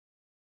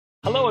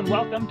Hello and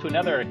welcome to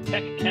another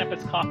Tech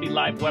Campus Coffee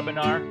Live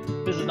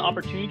webinar. This is an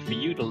opportunity for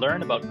you to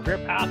learn about career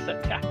paths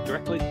at Tech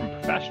directly from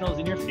professionals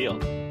in your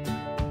field.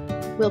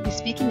 We'll be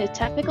speaking to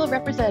technical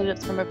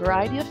representatives from a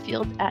variety of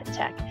fields at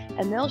Tech,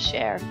 and they'll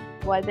share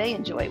why they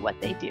enjoy what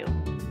they do.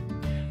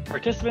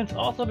 Participants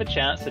also have a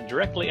chance to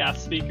directly ask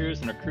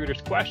speakers and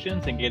recruiters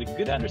questions and get a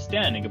good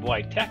understanding of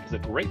why Tech is a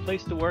great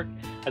place to work,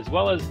 as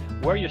well as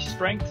where your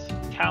strengths,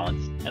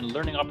 talents, and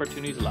learning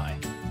opportunities lie.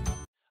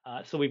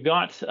 So we've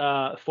got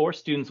 4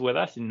 students with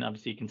us, and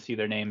obviously you can see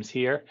their names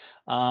here.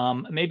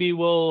 Maybe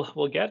we'll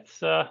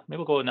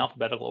go in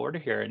alphabetical order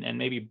here, and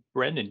maybe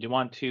Brendan, do you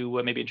want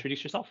to maybe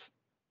introduce yourself?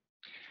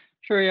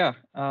 Sure, yeah.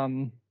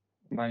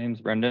 My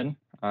name's Brendan.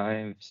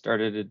 I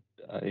started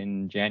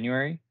in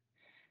January,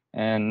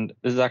 and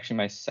this is actually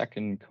my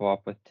second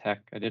co-op with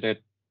Tech. I did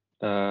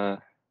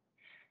a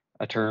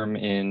term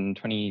in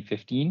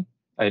 2015.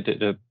 I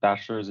did a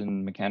bachelor's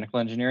in mechanical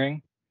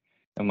engineering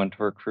and went to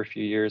work for a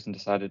few years and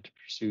decided to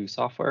pursue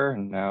software,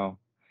 and now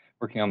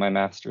working on my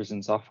master's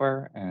in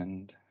software,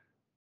 and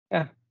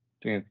yeah,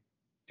 doing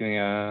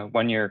a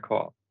 1-year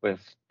co-op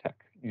with Tech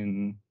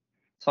in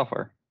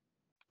software.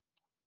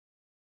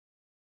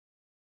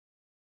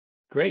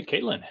 Great,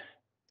 Caitlin.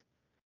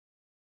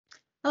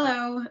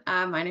 Hello,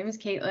 my name is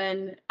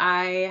Caitlin.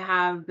 I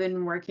have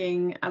been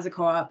working as a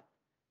co-op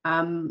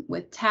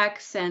with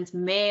Tech since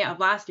May of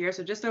last year,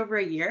 so just over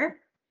a year.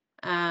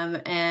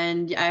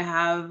 And I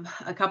have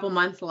a couple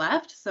months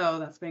left, so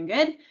that's been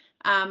good.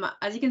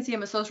 As you can see,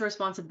 I'm a social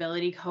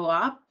responsibility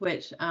co-op,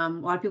 which a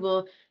lot of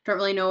people don't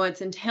really know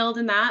what's entailed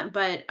in that,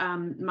 but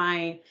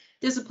my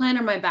discipline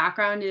or my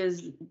background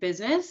is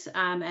business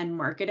and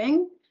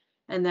marketing.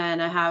 And then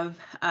I have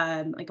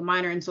like a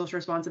minor in social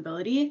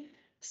responsibility.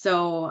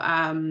 So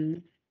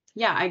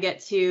yeah, I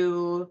get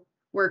to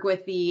work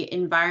with the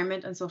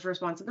environment and social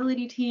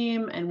responsibility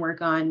team and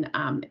work on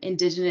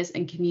Indigenous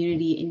and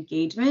community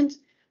engagement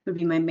would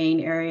be my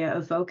main area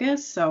of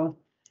focus. So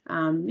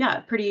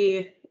yeah,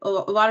 a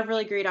lot of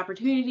really great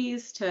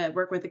opportunities to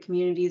work with the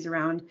communities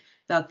around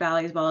the Elk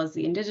Valley as well as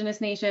the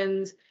Indigenous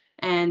nations,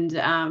 and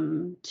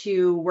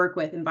to work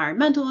with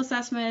environmental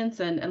assessments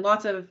and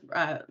lots of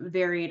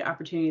varied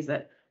opportunities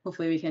that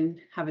hopefully we can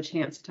have a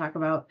chance to talk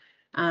about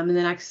in the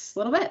next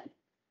little bit.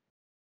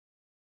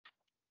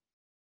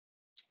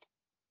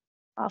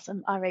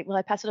 Awesome. All right. Well,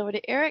 I pass it over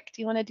to Eric.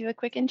 Do you want to do a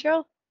quick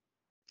intro?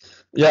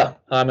 Yeah,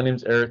 my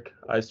name's Eric.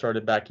 I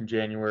started back in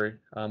January.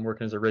 I'm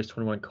working as a Race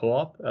 21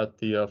 co-op at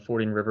the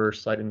Fording River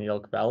site in the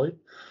Elk Valley.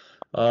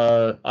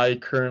 I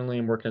currently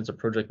am working as a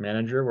project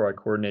manager where I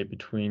coordinate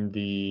between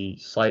the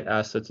site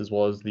assets as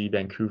well as the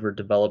Vancouver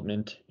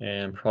development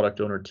and product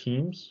owner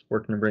teams,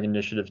 working to bring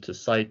initiatives to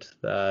site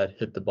that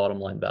hit the bottom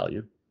line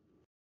value.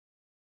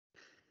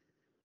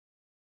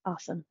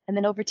 Awesome. And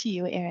then over to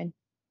you, Erin.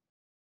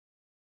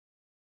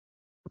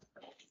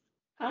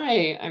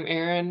 Hi, I'm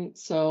Erin.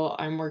 So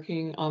I'm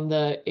working on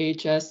the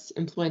AHS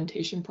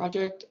implementation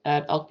project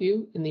at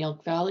Elkview in the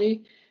Elk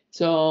Valley.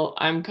 So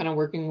I'm kind of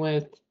working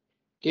with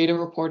data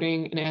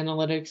reporting and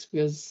analytics,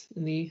 because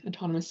in the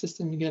autonomous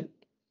system you get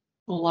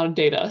a lot of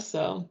data,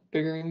 so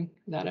figuring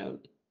that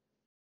out.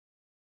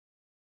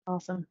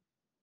 Awesome.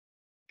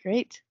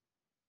 Great.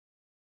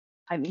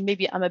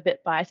 Maybe I'm a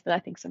bit biased, but I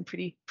think some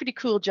pretty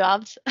cool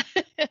jobs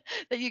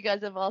that you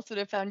guys have all sort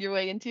of found your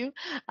way into.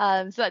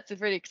 So that's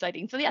pretty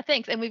exciting. So yeah,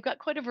 thanks. And we've got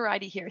quite a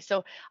variety here.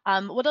 So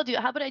what I'll do,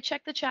 how about I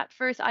check the chat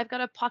first? I've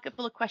got a pocket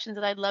full of questions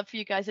that I'd love for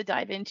you guys to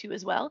dive into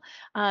as well.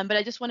 But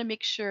I just want to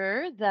make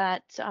sure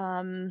that,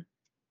 there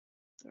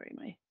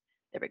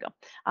we go,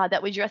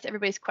 that we address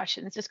everybody's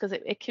questions, just because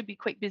it could be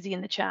quite busy in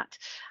the chat.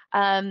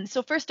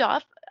 So first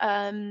off,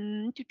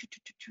 sorry,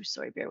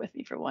 bear with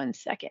me for 1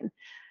 second.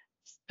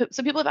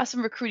 So people have asked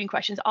some recruiting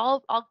questions.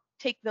 I'll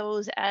take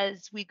those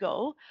as we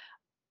go.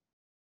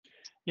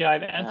 Yeah,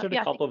 I've answered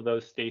a couple of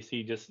those,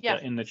 Stacy, just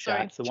in the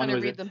chat. So one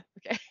was read them.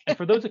 Okay. And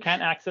for those who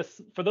can't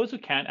access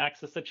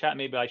the chat,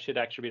 maybe I should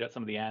actually read out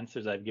some of the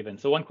answers I've given.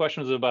 So one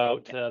question was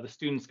about the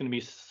students going to be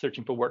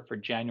searching for work for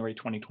January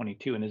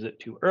 2022, and is it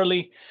too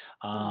early?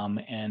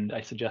 And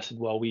I suggested,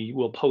 well, we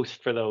will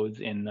post for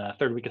those in the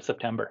 3rd week of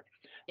September.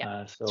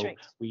 Yeah, so right.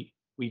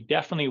 we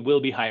definitely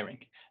will be hiring.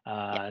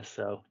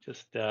 So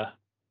just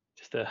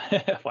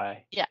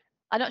FYI. Yeah.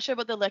 I'm not sure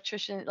about the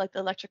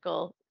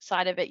electrical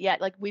side of it yet.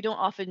 Like, we don't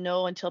often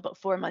know until about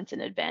 4 months in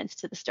advance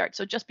to the start.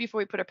 So just before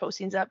we put our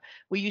postings up,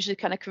 we usually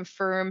kind of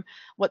confirm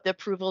what the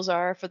approvals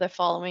are for the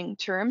following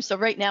term. So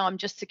right now I'm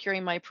just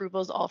securing my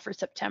approvals all for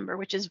September,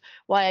 which is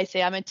why I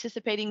say I'm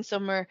anticipating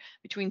somewhere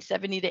between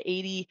 70 to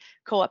 80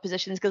 co-op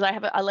positions, because I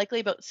have likely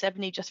about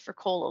 70 just for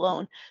coal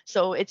alone.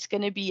 So it's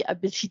going to be a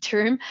busy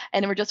term,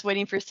 and we're just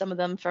waiting for some of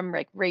them from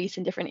like race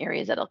in different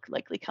areas that'll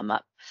likely come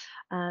up.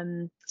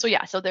 So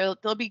yeah, so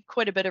there'll be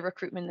quite a bit of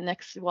recruitment in the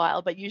next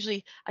while, but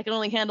usually I can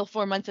only handle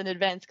 4 months in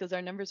advance because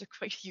our numbers are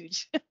quite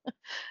huge.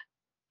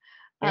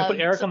 I'm going to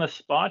put Eric So on the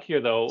spot here,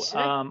 though.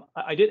 sure.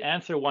 I did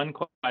answer one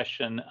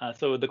question.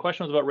 So the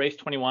question was about Race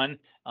 21, and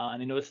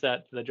I noticed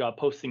that the job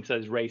posting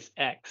says Race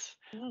X.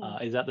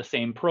 Mm. Is that the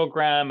same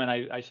program? And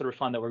I sort of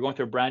responded that we're going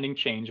through a branding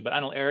change. But I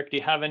don't know, Eric, do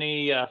you have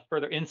any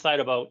further insight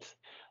about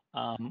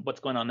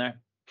what's going on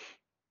there?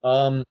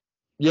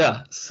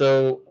 Yeah,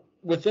 so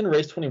within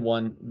Race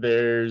 21,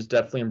 there's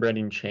definitely a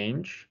branding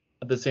change.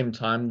 At the same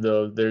time,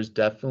 though, there's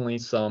definitely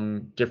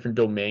some different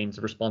domains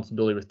of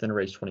responsibility within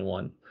Race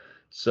 21.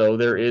 So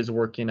there is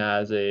working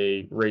as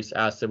a race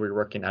asset where you're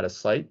working at a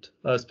site,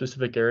 a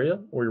specific area,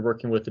 or you're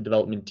working with the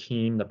development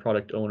team, the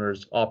product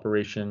owners,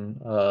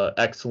 operation,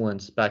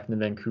 excellence back in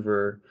the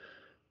Vancouver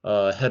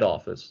head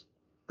office.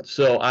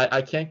 So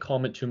I can't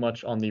comment too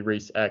much on the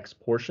Race X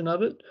portion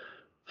of it.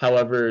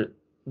 However,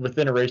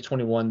 within a Race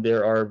 21,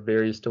 there are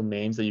various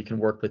domains that you can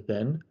work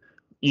within,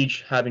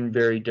 each having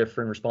very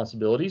different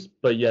responsibilities,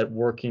 but yet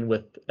working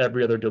with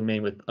every other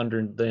domain with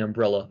under the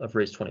umbrella of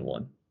Race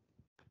 21.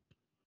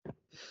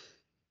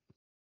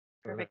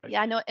 Perfect.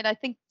 Yeah, I know, and I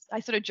think I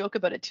sort of joke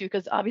about it too,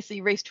 because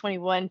obviously Race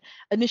 21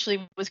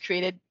 initially was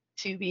created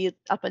to be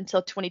up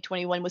until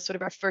 2021 was sort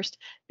of our first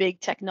big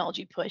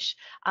technology push.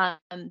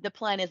 The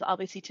plan is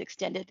obviously to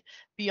extend it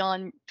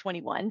beyond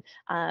 21,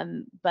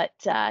 but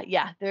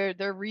yeah, they're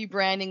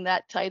rebranding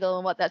that title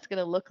and what that's going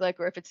to look like,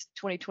 or if it's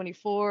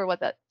 2024 or what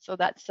that. So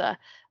that's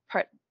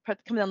part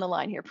coming down the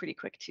line here pretty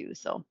quick too.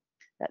 So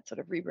that sort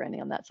of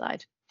rebranding on that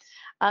side.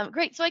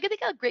 Great. So I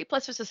think a great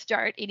place for us to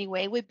start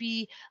anyway would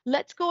be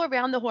let's go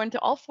around the horn to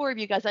all four of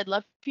you guys. I'd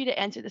love for you to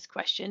answer this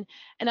question.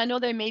 And I know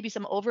there may be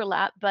some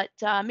overlap, but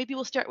maybe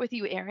we'll start with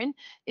you, Erin.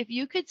 If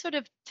you could sort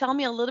of tell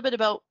me a little bit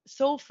about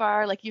so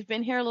far, like you've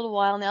been here a little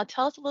while now,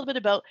 tell us a little bit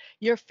about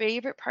your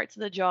favorite parts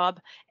of the job.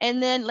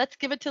 And then let's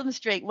give it to them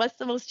straight. What's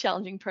the most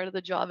challenging part of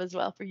the job as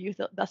well for you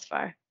thus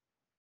far?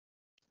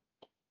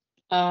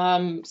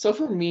 So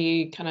for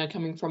me, kind of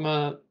coming from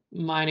a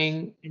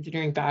mining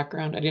engineering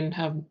background, I didn't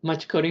have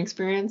much coding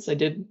experience. I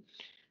did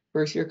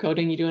first year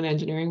coding, you do in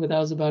engineering, but that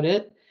was about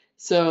it.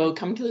 So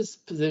coming to this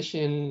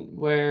position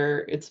where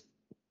it's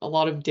a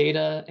lot of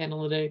data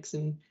analytics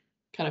and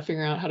kind of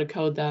figuring out how to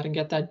code that and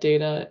get that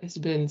data has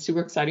been super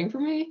exciting for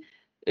me.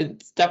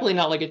 It's definitely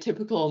not like a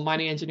typical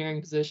mining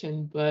engineering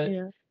position, but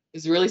Yeah.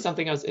 it's really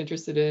something I was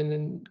interested in,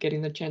 and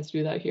getting the chance to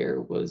do that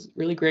here was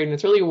really great. And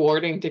it's really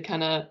rewarding to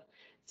kind of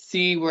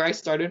see where I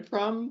started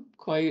from,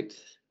 quite,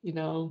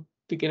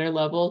 beginner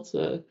level,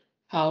 to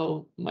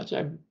how much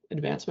I've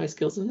advanced my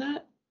skills in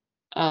that.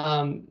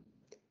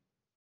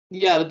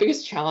 Yeah, the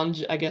biggest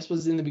challenge, I guess,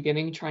 was in the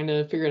beginning trying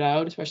to figure it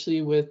out,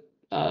 especially with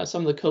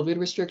some of the COVID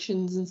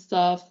restrictions and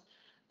stuff,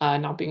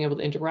 not being able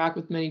to interact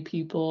with many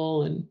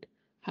people and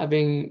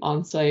having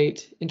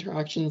on-site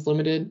interactions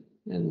limited,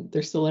 and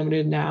they're still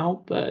limited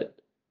now. But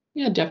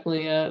yeah,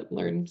 definitely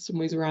learned some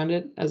ways around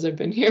it as I've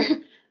been here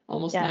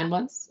almost Yeah. 9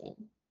 months. So.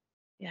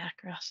 Yeah,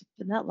 gosh, it's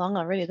been that long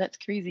already. That's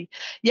crazy.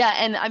 Yeah,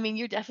 and I mean,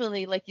 you're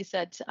definitely, like you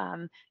said,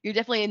 you're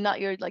definitely not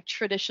your like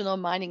traditional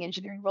mining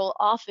engineering role.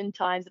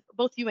 Oftentimes,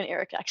 both you and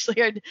Eric actually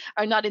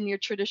are not in your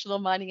traditional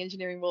mining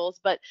engineering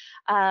roles. But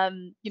a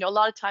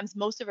lot of times,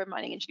 most of our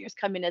mining engineers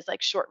come in as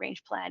like short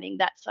range planning,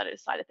 that side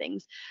of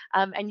things.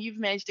 And you've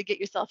managed to get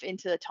yourself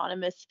into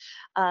autonomous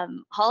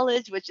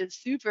haulage, which is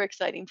super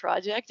exciting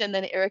project. And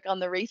then Eric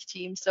on the race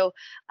team. So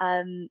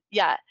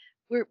yeah.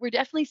 We're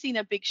definitely seeing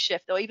a big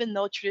shift, though, even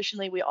though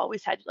traditionally we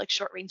always had like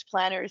short range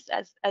planners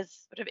as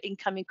sort of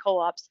incoming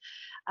co-ops.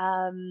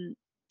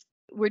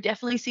 We're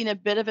definitely seeing a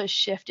bit of a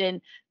shift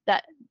in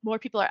that more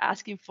people are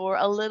asking for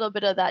a little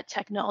bit of that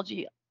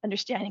technology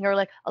understanding, or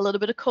like a little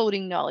bit of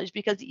coding knowledge,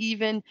 because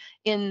even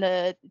in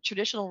the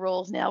traditional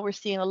roles now we're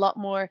seeing a lot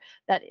more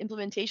that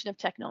implementation of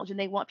technology, and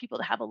they want people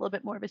to have a little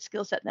bit more of a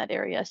skill set in that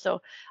area. So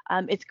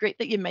it's great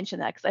that you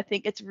mentioned that, because I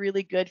think it's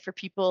really good for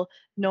people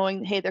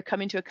knowing, hey, they're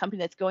coming to a company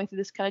that's going through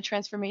this kind of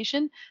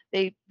transformation.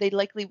 They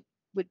likely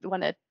would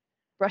want to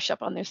brush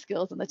up on their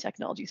skills in the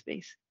technology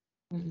space.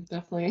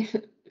 Definitely.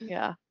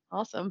 Yeah.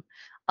 Awesome.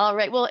 All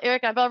right. Well,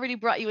 Eric, I've already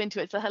brought you into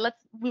it. So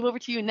let's move over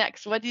to you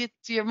next. What do you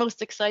see your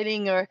most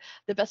exciting or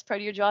the best part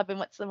of your job, and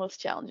what's the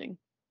most challenging?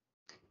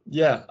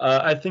 Yeah,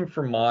 I think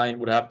for mine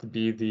would have to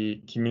be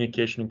the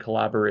communication and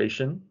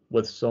collaboration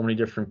with so many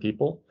different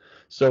people.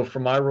 So for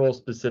my role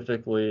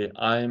specifically,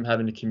 I'm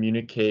having to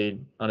communicate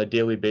on a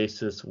daily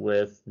basis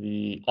with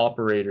the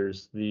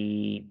operators,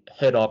 the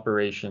head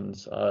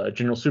operations,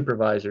 general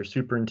supervisors,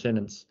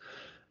 superintendents.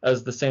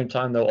 At the same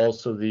time, though,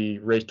 also the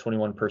Race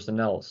 21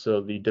 personnel,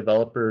 so the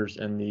developers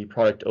and the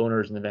product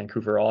owners in the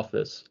Vancouver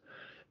office.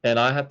 And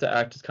I have to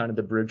act as kind of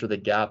the bridge or the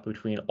gap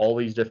between all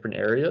these different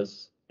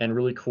areas and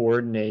really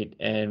coordinate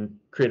and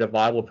create a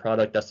viable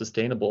product that's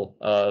sustainable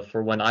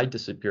for when I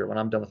disappear, when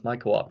I'm done with my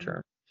co-op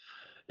term.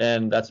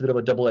 And that's a bit of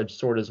a double-edged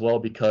sword as well,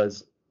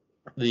 because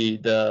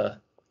the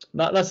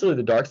not necessarily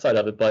the dark side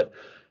of it, but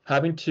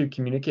having to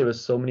communicate with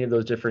so many of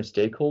those different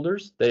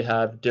stakeholders, they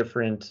have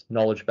different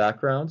knowledge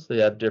backgrounds, they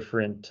have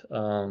different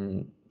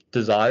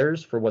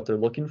desires for what they're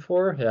looking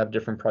for, they have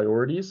different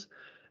priorities,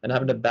 and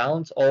having to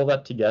balance all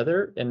that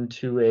together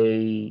into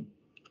a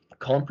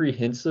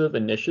comprehensive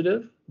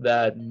initiative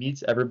that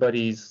meets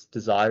everybody's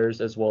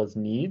desires as well as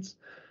needs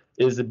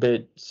is a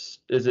bit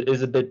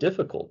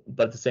difficult,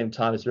 but at the same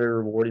time, it's very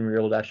rewarding. We're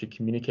able to actually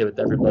communicate with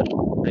everybody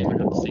on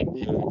the same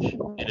page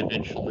and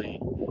eventually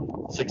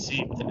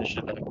succeed with the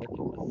initiative that I'm working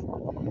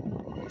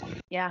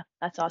with. Yeah,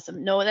 that's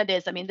awesome. No, that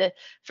is. I mean,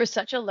 for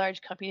such a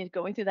large company,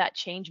 going through that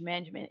change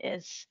management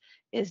is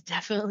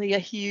definitely a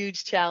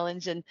huge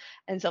challenge and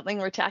something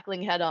we're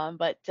tackling head on.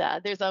 But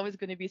there's always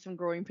going to be some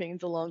growing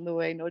pains along the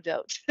way, no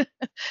doubt.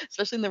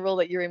 Especially in the role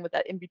that you're in with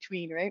that in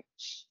between, right?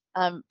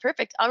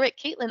 Perfect. All right,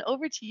 Caitlin,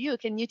 over to you.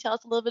 Can you tell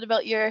us a little bit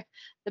about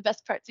the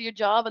best parts of your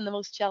job and the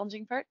most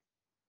challenging part?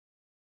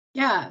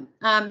 Yeah,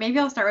 maybe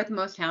I'll start with the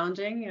most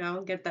challenging,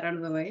 get that out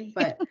of the way.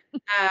 But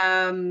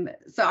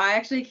so I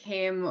actually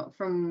came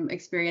from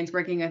experience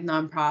working with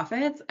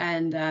nonprofits,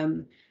 and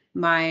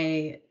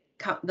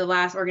the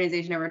last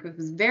organization I worked with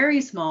was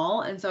very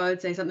small. And so I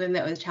would say something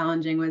that was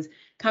challenging was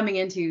coming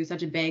into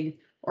such a big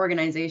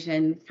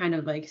organization, kind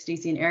of like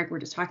Stacey and Eric were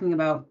just talking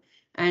about,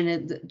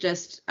 and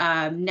just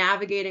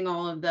navigating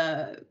all of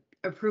the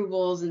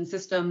approvals and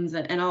systems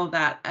and all of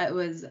that. It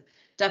was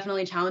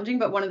definitely challenging,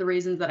 but one of the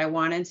reasons that I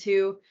wanted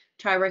to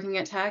try working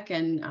at Teck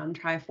and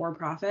try for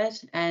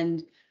profit.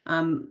 And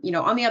on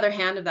the other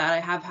hand of that, I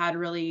have had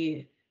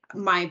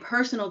my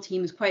personal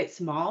team is quite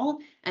small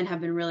and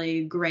have been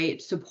really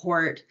great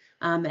support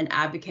and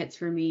advocates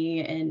for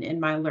me in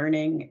my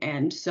learning.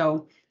 And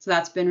so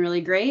that's been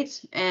really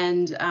great.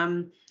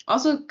 And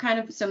also kind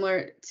of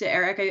similar to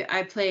Eric,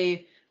 I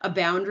play a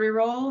boundary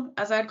role,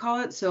 as I'd call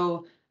it.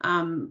 So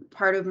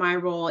part of my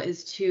role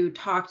is to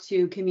talk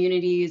to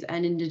communities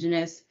and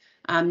Indigenous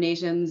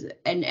nations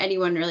and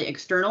anyone really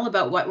external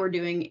about what we're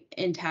doing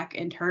in Teck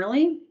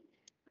internally.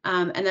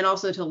 And then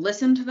also to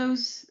listen to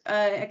those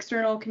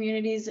external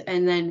communities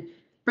and then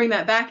bring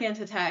that back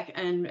into Teck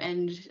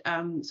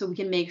and so we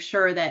can make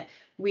sure that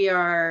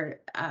we're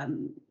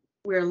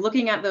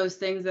looking at those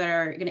things that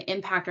are going to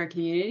impact our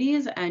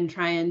communities and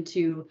trying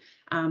to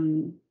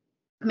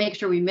make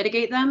sure we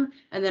mitigate them,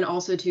 and then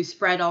also to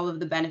spread all of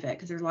the benefit,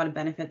 because there's a lot of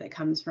benefit that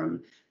comes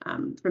from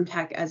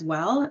Teck as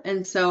well.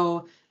 And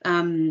so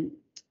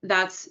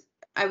that's,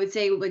 I would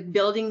say, like,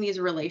 building these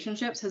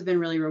relationships has been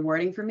really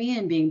rewarding for me,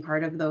 and being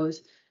part of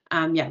those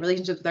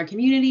relationships with our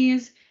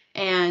communities,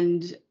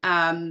 and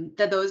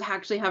that those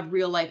actually have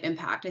real life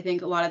impact. I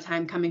think a lot of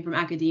time coming from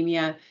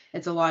academia,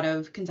 it's a lot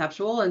of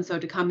conceptual, and so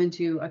to come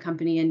into a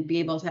company and be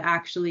able to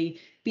actually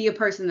be a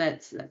person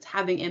that's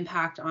having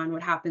impact on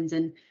what happens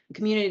in the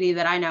community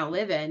that I now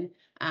live in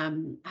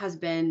has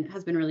been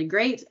really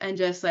great. And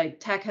just like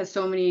Teck has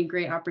so many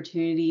great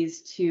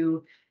opportunities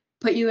to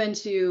put you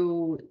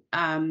into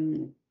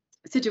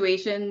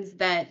situations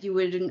that you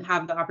wouldn't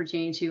have the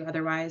opportunity to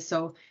otherwise.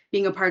 So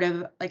being a part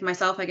of, like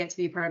myself, I get to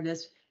be part of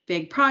this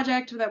big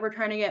project that we're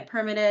trying to get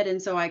permitted, and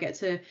so I get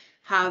to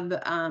have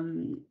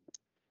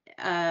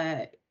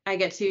I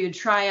get to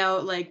try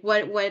out like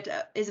what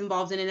is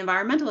involved in an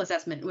environmental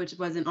assessment, which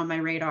wasn't on my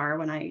radar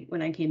when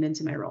I came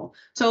into my role.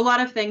 So a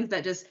lot of things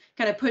that just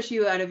kind of push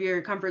you out of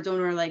your comfort zone,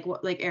 or like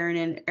what Erin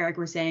and Eric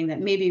were saying, that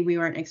maybe we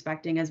weren't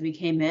expecting as we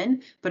came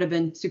in, but have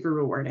been super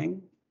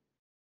rewarding.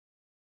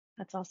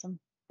 That's awesome.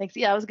 Thanks.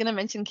 Yeah, I was going to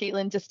mention,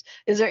 Caitlin, just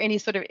is there any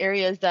sort of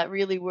areas that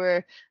really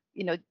were,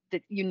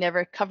 that you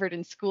never covered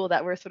in school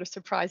that were sort of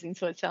surprising?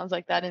 So it sounds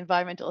like that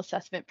environmental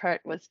assessment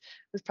part was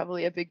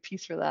probably a big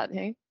piece for that,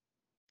 hey?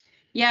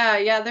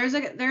 Yeah. There's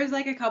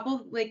like a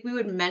couple, like we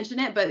would mention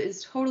it, but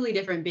it's totally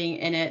different being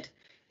in it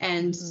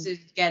and to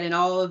get in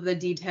all of the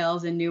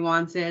details and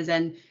nuances,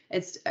 and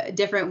it's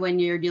different when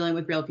you're dealing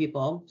with real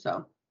people.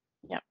 So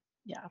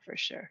yeah, for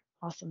sure.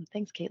 Awesome.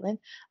 Thanks, Caitlin.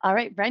 All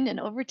right, Brandon,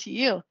 over to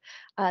you.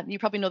 You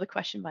probably know the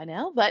question by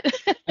now, but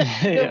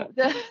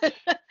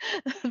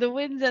the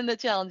wins and the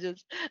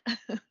challenges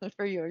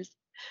for yours.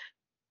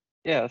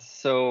 Yeah,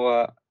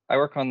 so I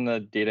work on the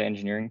data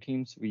engineering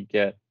team, so we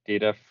get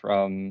data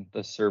from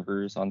the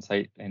servers on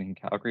site and in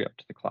Calgary up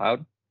to the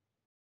cloud.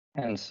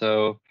 And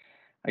so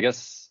I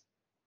guess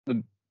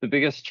the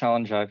biggest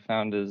challenge I've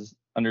found is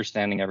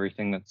understanding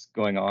everything that's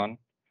going on,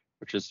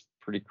 which is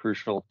pretty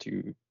crucial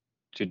to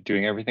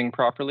doing everything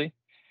properly.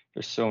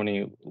 There's so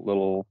many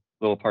little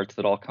parts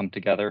that all come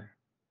together,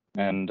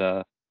 and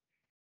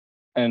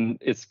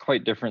it's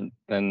quite different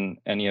than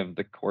any of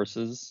the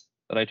courses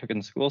that I took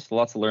in school. So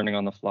lots of learning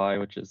on the fly,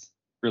 which is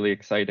really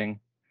exciting.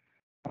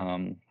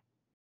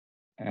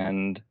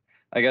 And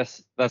I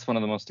guess that's one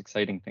of the most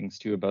exciting things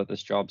too about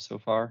this job so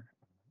far.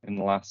 In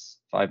the last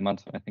 5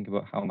 months, when I think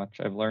about how much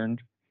I've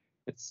learned,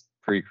 it's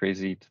pretty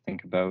crazy to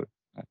think about.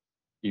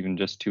 Even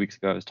just 2 weeks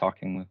ago, I was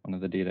talking with one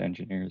of the data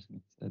engineers, and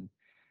he said,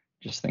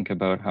 just think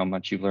about how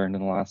much you've learned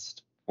in the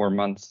last 4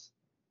 months.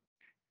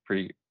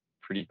 Pretty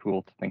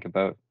cool to think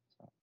about.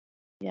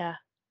 Yeah.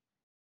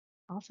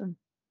 Awesome.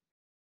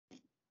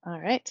 All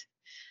right.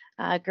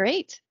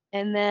 Great.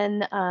 And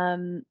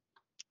then,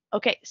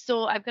 okay,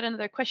 so I've got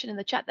another question in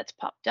the chat that's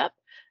popped up,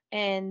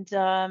 and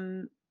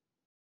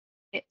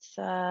it's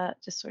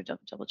just sort of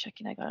double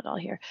checking I got it all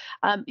here.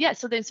 Yeah,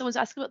 so then someone's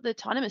asking about the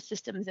autonomous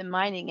systems in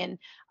mining,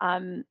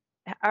 and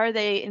are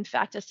they in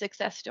fact a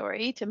success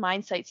story to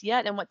mine sites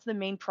yet? And what's the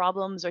main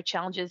problems or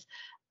challenges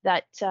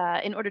that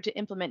in order to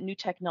implement new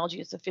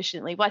technologies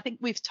efficiently? Well, I think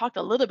we've talked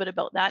a little bit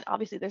about that.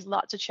 Obviously, there's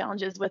lots of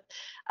challenges with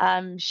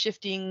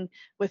shifting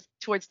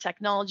towards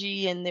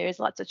technology, and there's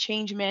lots of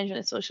change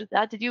management associated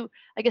with that.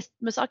 I guess,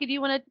 Masaki, do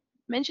you want to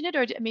mention it,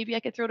 or maybe I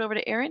could throw it over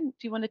to Erin?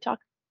 Do you want to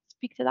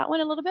speak to that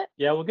one a little bit?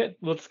 Yeah,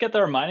 let's get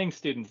our mining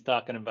students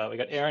talking about. We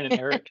got Erin and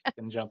Eric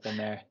can jump in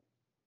there.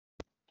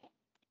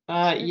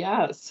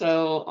 Yeah,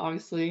 so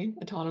obviously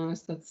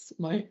autonomous, that's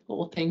my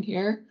whole thing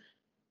here.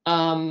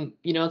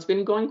 It's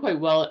been going quite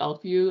well at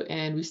Elkview,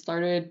 and we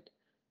started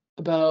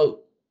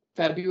about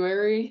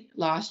February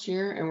last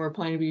year, and we're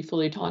planning to be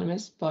fully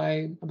autonomous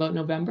by about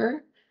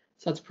November.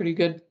 So that's a pretty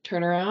good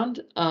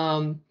turnaround.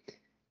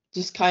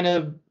 Just kind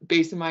of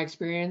based on my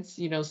experience,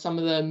 some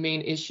of the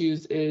main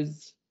issues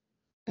is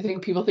I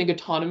think people think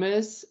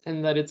autonomous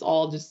and that it's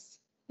all just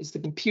the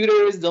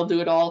computers, they'll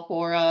do it all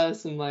for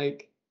us, and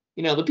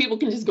the people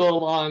can just go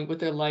along with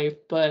their life,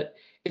 but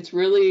it's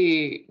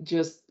really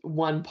just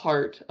one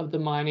part of the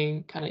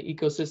mining kind of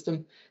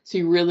ecosystem. So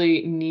you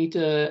really need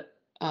to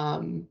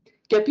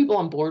get people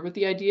on board with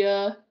the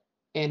idea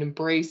and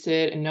embrace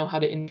it and know how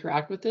to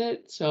interact with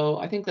it. So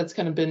I think that's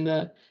kind of been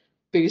the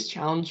biggest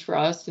challenge for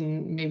us,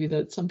 and maybe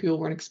that some people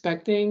weren't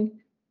expecting.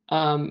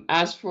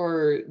 As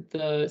for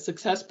the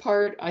success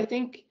part, I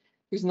think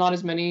there's not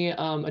as many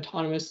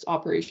autonomous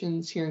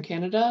operations here in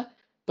Canada,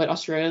 but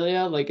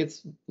Australia,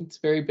 it's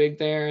very big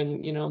there,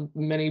 and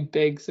many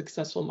big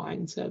successful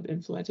mines have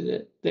implemented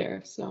it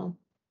there. So,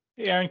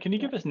 hey, Erin, can you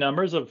give us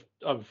numbers of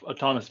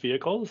autonomous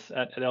vehicles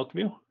at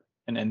Elkview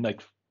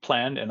and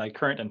planned and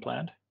current and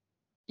planned?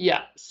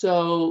 Yeah,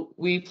 so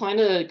we plan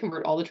to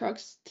convert all the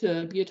trucks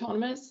to be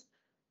autonomous.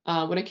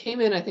 When I came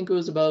in, I think it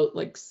was about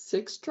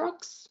 6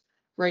 trucks.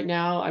 Right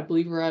now, I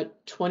believe we're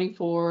at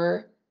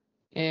 24,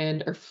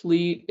 and our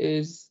fleet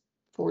is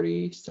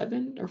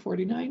 47 or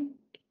 49.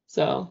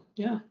 So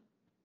yeah,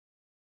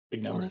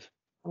 big numbers.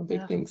 All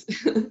big things.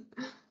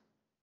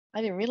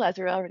 I didn't realize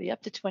we were already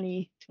up to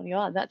 20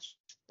 odd.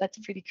 That's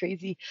pretty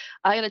crazy.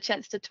 I got a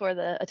chance to tour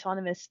the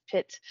autonomous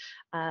pit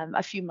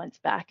a few months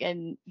back,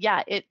 and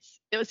yeah, it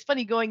was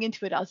funny going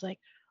into it. I was like,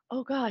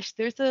 oh gosh,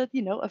 there's a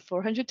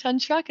 400-ton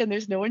truck and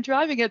there's no one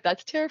driving it.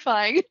 That's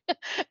terrifying.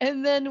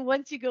 And then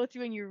once you go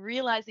through and you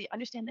realize that you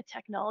understand the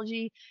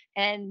technology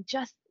and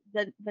just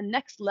the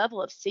next level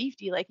of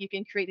safety, like you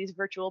can create these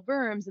virtual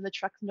berms and the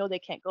trucks know they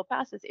can't go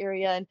past this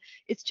area, and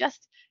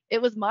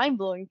it was mind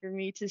blowing for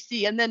me to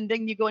see. And then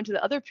you go into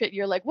the other pit,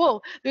 you're like,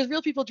 whoa, there's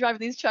real people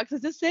driving these trucks.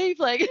 Is this safe?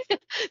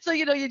 So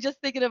you're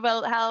just thinking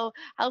about how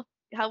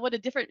what a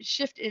different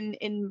shift in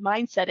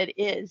mindset it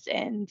is,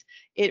 and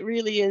it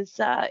really is.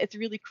 It's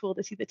really cool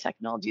to see the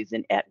technologies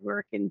at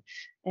work, and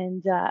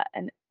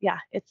yeah,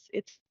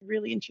 it's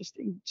really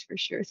interesting for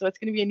sure. So it's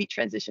going to be a neat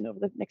transition over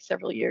the next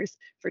several years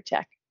for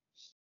Teck.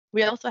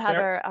 We also have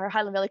our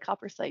Highland Valley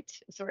Copper site,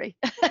 sorry,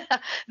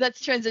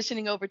 that's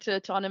transitioning over to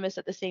autonomous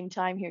at the same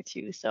time here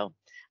too. So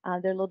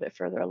they're a little bit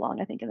further along,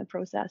 I think, in the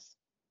process.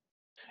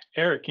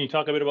 Eric, can you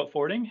talk a bit about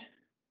Fording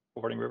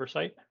River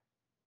site?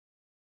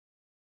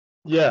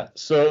 Yeah,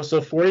 so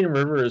Fording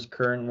River is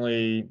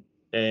currently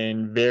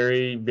in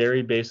very,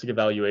 very basic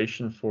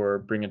evaluation for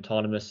bringing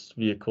autonomous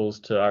vehicles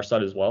to our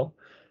site as well.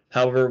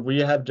 However, we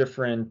have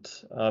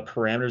different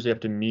parameters we have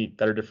to meet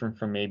that are different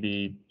from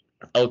maybe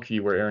Elkview,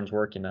 where Erin's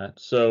working at.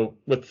 So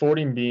with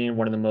Fording being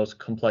one of the most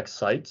complex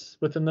sites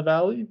within the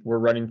valley, we're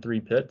running 3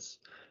 pits.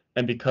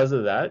 And because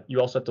of that,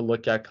 you also have to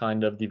look at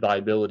kind of the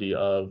viability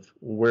of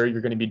where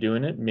you're going to be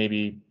doing it,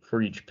 maybe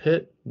for each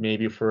pit,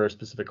 maybe for a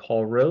specific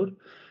haul road,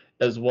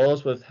 as well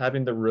as with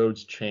having the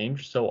roads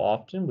change so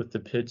often with the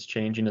pits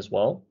changing as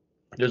well.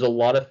 There's a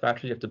lot of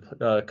factors you have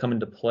to come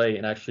into play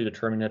and actually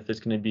determine if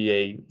it's going to be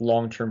a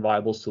long-term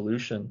viable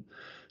solution.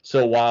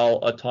 So while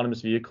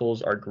autonomous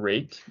vehicles are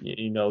great,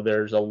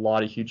 there's a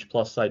lot of huge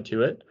plus side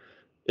to it.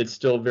 It's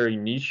still very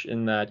niche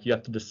in that you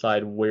have to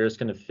decide where it's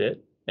going to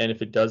fit. And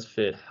if it does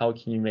fit, how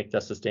can you make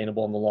that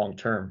sustainable in the long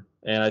term?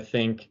 And I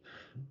think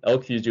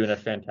Elkview is doing a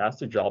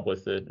fantastic job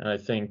with it. And I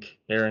think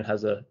Erin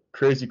has a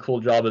crazy cool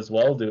job as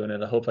well doing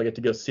it. I hope I get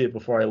to go see it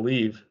before I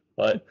leave.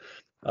 But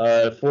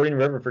Fording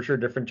River, for sure,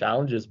 different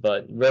challenges.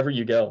 But wherever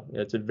you go,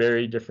 it's a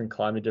very different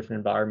climate,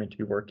 different environment to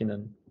be working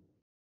in.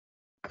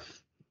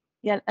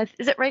 Yeah,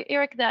 is it right,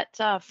 Eric,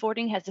 that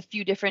Fording has a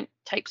few different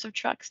types of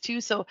trucks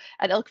too? So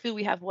at Elkview,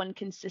 we have one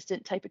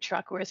consistent type of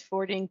truck, whereas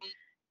Fording,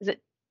 is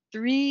it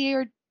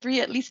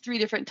at least three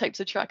different types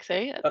of trucks,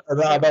 eh?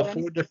 About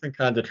 4 different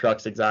kinds of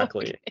trucks,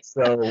 exactly. Okay.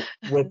 So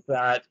with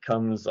that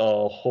comes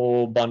a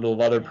whole bundle of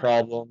other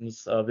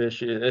problems of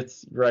issues.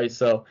 It's right.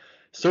 So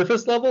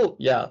surface level,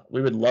 yeah,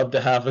 we would love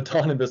to have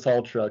autonomous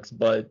haul trucks,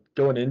 but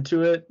going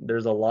into it,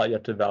 there's a lot you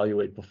have to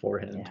evaluate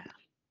beforehand.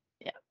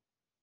 Yeah.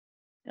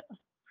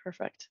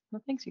 Perfect.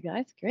 Well, thanks, you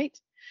guys. Great.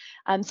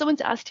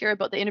 Someone's asked here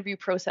about the interview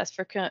process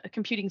for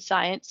computing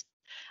science.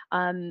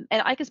 And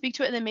I can speak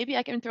to it, and then maybe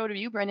I can throw it to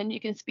you, Brendan. You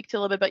can speak to a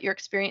little bit about your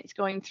experience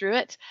going through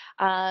it.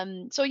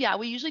 So yeah,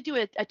 we usually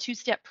do a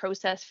two-step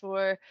process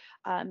for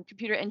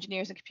computer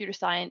engineers and computer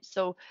science.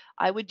 So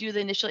I would do the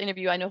initial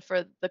interview, I know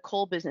for the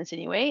coal business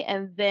anyway,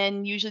 and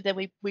then usually then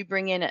we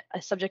bring in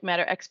a subject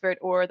matter expert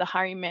or the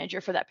hiring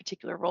manager for that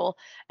particular role,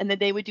 and then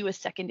they would do a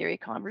secondary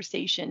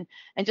conversation,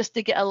 and just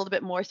to get a little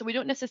bit more. So we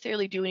don't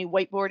necessarily do any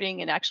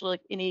whiteboarding and actually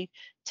any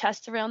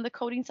tests around the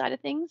coding side of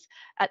things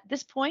at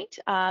this point.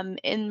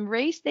 In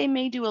race, they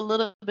may do a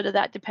little bit of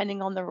that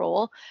depending on the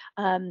role,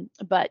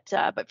 but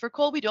for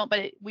coal we don't.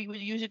 But we would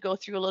usually go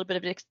through a little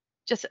bit of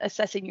just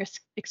assessing your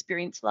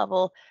experience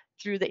level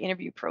through the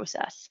interview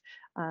process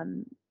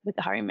with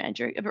the hiring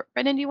manager.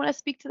 Brendan, do you want to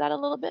speak to that a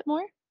little bit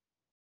more?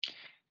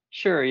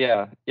 Sure,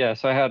 yeah.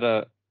 So I had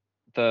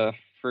the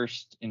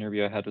first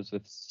interview I had was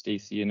with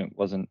Stacy, and it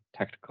wasn't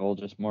technical,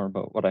 just more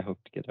about what I hope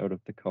to get out of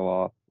the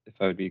co-op, if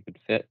I would be a good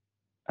fit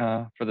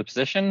for the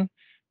position,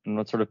 and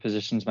what sort of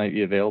positions might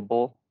be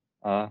available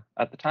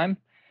at the time.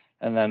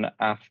 And then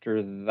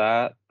after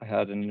that, I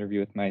had an interview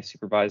with my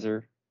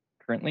supervisor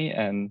currently,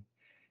 and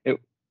it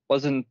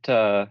wasn't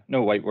no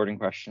whiteboarding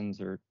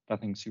questions or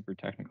nothing super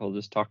technical,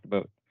 just talked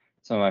about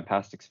some of my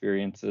past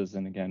experiences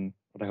and again,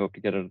 what I hope to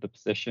get out of the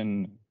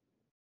position,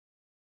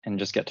 and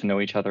just get to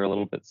know each other a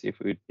little bit, see if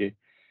we would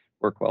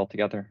work well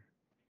together.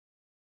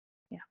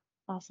 Yeah,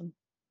 awesome.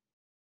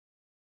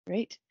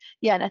 Great.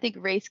 Yeah, and I think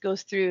race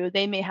goes through,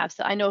 they may have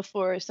some, I know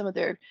for some of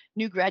their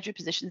new graduate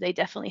positions, they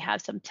definitely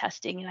have some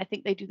testing, and I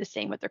think they do the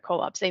same with their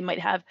co-ops. They might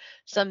have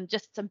some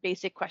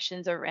basic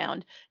questions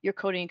around your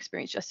coding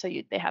experience, just so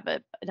they have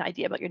an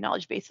idea about your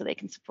knowledge base, so they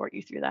can support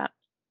you through that.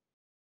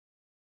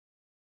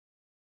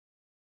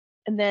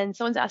 And then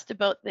someone's asked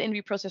about the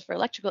interview process for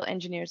electrical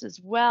engineers as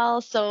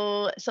well.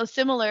 So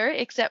similar,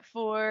 except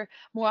for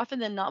more often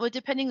than not, but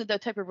depending on the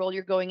type of role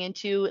you're going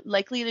into,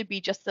 likely to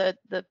be just the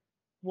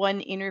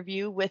one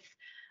interview with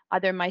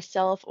either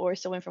myself or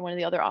someone from one of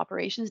the other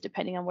operations,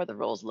 depending on where the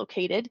role is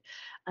located.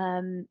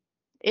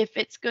 If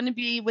it's going to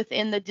be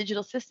within the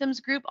digital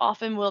systems group,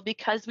 often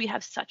because we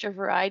have such a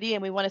variety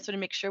and we want to sort of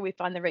make sure we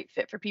find the right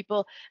fit for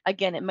people,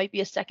 again, it might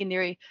be a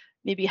secondary,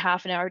 maybe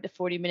half an hour to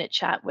 40-minute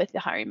chat with the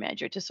hiring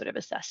manager to sort of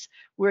assess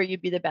where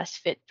you'd be the best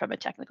fit from a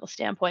technical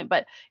standpoint.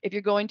 But if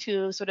you're going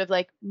to sort of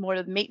like more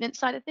of the maintenance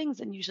side of things,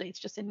 then usually it's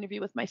just an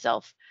interview with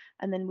myself,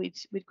 and then we'd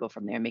go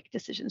from there and make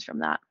decisions from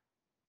that.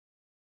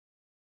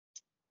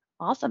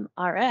 Awesome.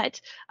 All right.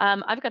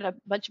 I've got a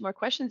bunch more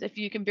questions. If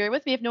you can bear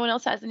with me, if no one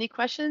else has any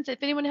questions,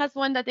 if anyone has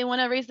one that they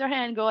want to raise their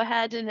hand, go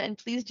ahead and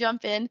please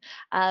jump in.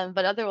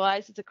 But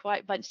otherwise, it's a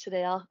quiet bunch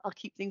today. I'll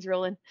keep things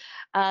rolling.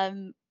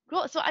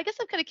 Cool. So I guess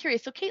I'm kind of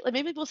curious. So Caitlin,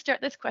 maybe we'll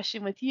start this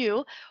question with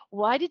you.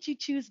 Why did you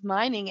choose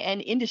mining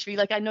and industry?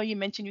 Like I know you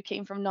mentioned you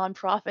came from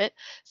nonprofit.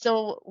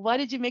 So why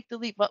did you make the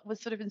leap? What was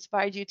sort of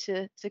inspired you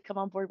to come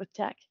on board with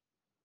Teck?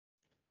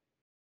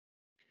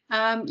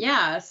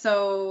 Yeah,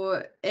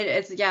 so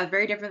it's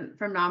very different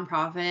from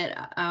nonprofit.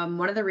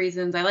 One of the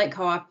reasons I like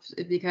co-ops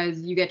is because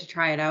you get to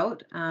try it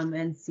out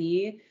and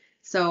see.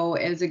 So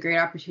it was a great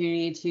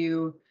opportunity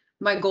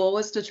my goal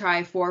was to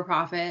try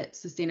for-profit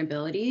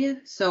sustainability.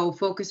 So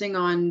focusing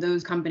on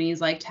those companies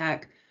like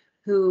Teck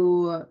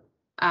who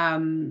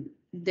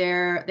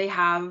they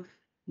have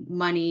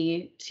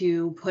money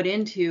to put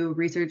into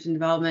research and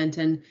development,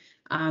 and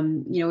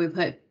we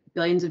put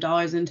billions of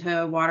dollars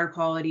into water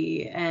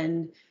quality,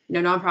 and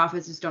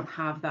nonprofits just don't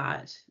have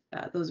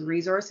those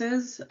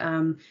resources.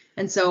 And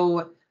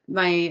so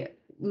my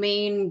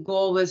main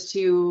goal was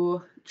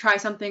to try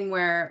something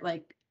where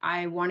like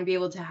I want to be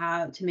able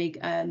to make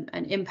an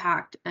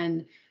impact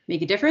and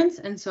make a difference.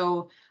 And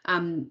so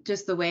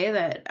just the way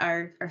that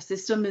our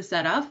system is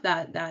set up,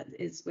 that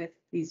is with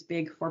these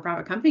big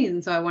for-profit companies.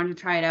 And so I wanted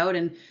to try it out.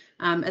 And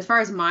as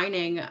far as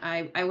mining,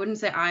 I wouldn't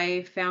say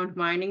I found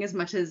mining as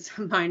much as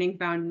mining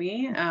found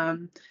me.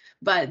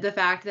 But the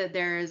fact that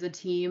there is a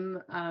team,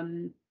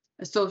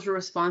 a social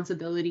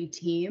responsibility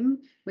team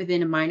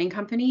within a mining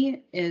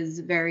company is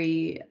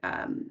very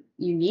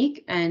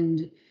unique.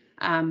 And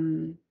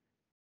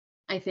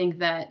I think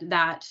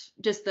that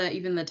just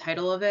even the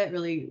title of it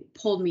really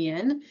pulled me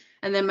in.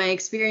 And then my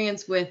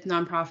experience with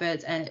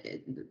nonprofits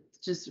it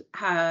just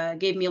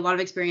gave me a lot of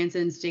experience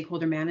in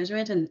stakeholder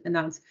management, and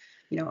that's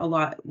a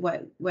lot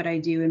what I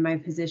do in my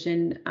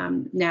position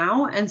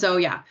now. And so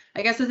yeah,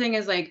 I guess the thing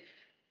is like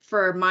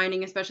for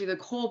mining, especially the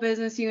coal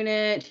business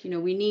unit,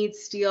 we need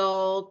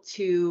steel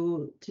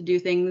to do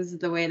things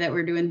the way that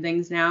we're doing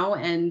things now,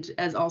 and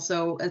as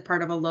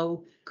part of a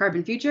low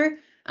carbon future.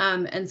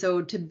 And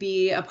so to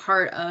be a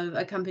part of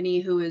a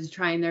company who is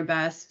trying their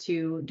best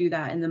to do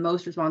that in the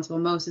most responsible,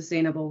 most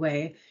sustainable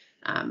way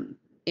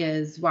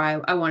is why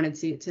I wanted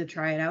to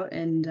try it out.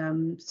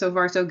 And so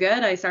far, so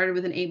good. I started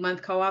with an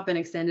 8-month co-op and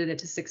extended it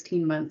to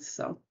 16 months.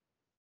 So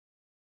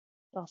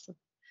awesome.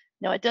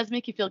 No, it does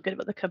make you feel good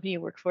about the company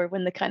you work for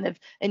when the kind of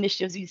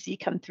initiatives you see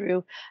come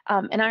through.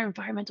 And our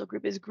environmental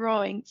group is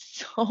growing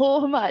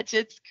so much.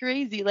 It's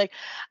crazy. Like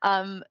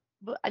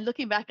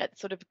looking back at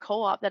sort of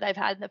co-op that I've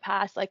had in the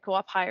past, like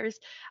co-op hires,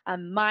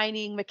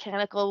 mining,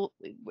 mechanical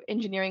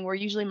engineering were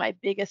usually my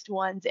biggest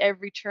ones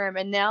every term.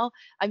 And now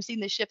I'm seeing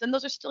the shift, and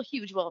those are still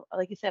huge. Well,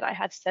 like you said, I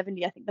have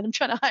 70, I think, that I'm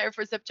trying to hire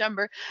for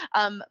September.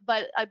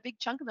 But a big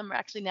chunk of them are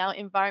actually now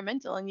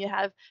environmental, and you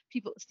have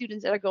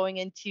students that are going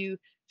into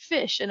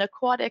fish and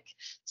aquatic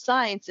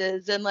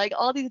sciences and like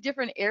all these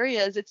different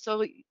areas. It's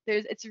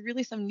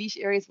really some niche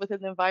areas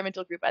within the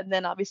environmental group, and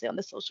then obviously on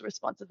the social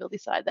responsibility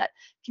side, that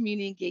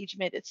community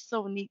engagement. It's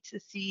so neat to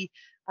see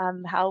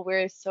how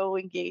we're so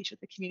engaged with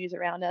the communities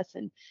around us,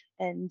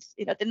 and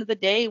at the end of the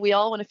day, we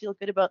all want to feel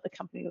good about the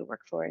company we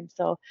work for, and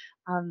so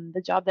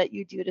the job that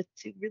you do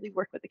to really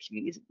work with the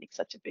communities makes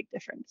such a big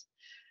difference.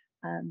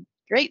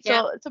 Great.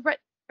 Yeah. So Brett,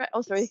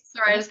 oh, sorry.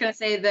 Sorry, I was gonna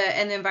say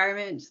the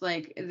environment,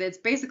 like it's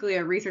basically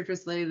a research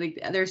facility.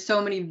 Like there's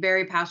so many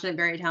very passionate,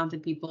 very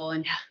talented people,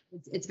 and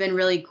it's been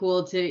really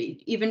cool to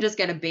even just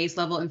get a base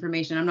level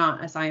information. I'm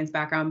not a science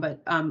background,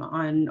 but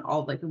on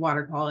all like the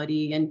water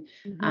quality and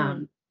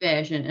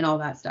fish and all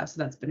that stuff.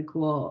 So that's been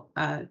cool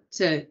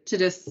to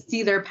just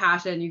see their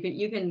passion. You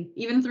can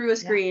even through a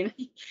screen,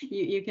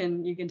 you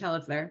can tell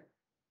it's there.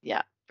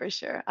 Yeah, for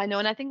sure. I know.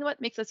 And I think what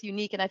makes us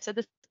unique, and I've said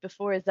this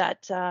before, is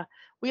that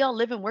we all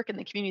live and work in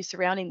the community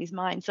surrounding these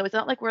mines. So it's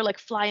not like we're like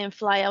fly in,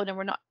 fly out, and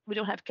we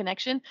don't have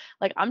connection.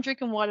 Like I'm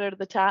drinking water out of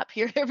the tap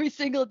here every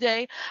single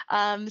day.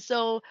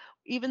 So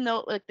even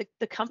though like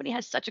the company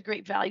has such a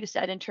great value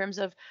set in terms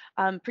of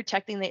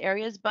protecting the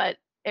areas, but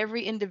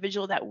every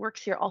individual that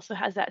works here also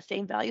has that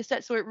same value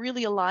set. So it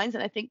really aligns.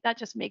 And I think that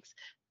just makes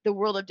the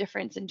world of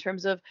difference in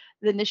terms of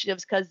the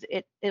initiatives, because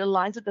it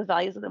aligns with the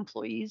values of the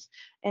employees,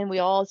 and we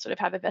all sort of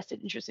have a vested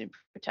interest in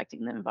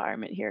protecting the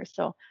environment here.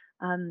 So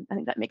I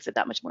think that makes it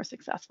that much more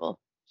successful.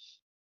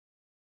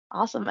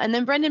 Awesome. And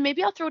then Brendan,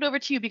 maybe I'll throw it over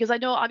to you, because I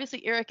know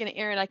obviously Eric and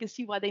Erin, I can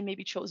see why they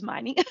maybe chose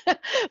mining.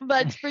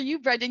 But for you,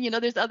 Brendan,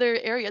 there's other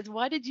areas.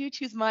 Why did you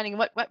choose mining?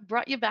 What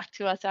brought you back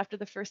to us after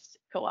the first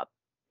co-op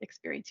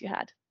experience you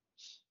had?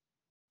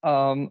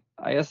 I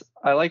guess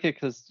I like it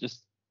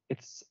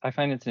because I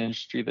find it's an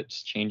industry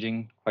that's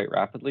changing quite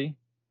rapidly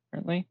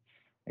currently.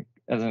 Like,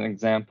 as an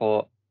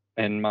example,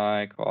 in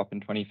my co-op in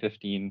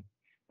 2015,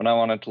 when I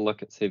wanted to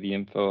look at, say, the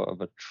info of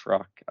a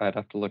truck, I'd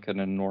have to look at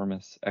an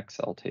enormous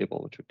Excel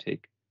table, which would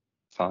take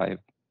 5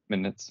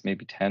 minutes,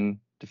 maybe 10,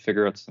 to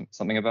figure out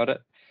something about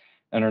it.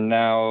 And are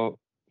now,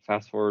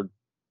 fast forward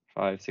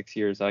 5-6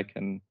 years, I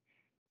can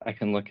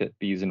look at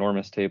these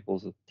enormous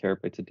tables with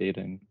terabytes of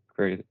data and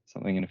query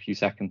something in a few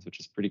seconds,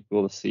 which is pretty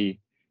cool to see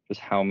just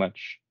how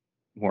much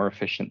more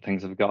efficient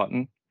things have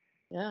gotten.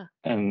 Yeah.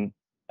 And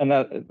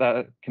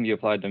that can be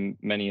applied to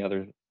many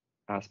other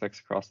aspects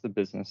across the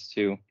business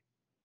too.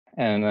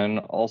 And then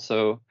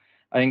also,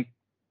 I think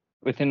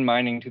within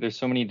mining too, there's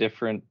so many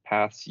different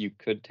paths you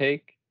could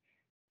take.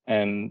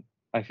 And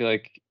I feel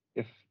like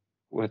if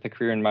with a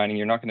career in mining,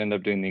 you're not going to end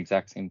up doing the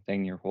exact same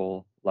thing your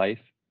whole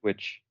life,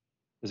 which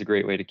is a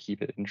great way to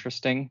keep it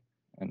interesting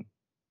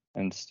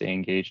and stay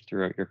engaged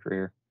throughout your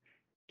career.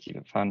 Keep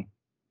it fun.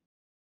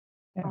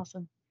 Yeah.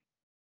 Awesome.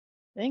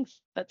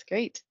 Thanks. That's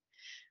great.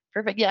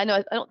 Perfect. Yeah, I know.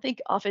 I don't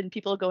think often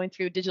people going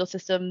through digital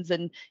systems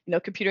and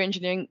computer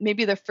engineering,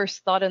 maybe their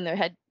first thought in their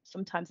head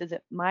sometimes is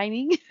it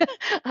mining.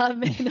 I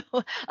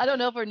don't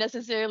know if we're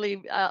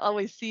necessarily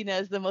always seen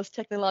as the most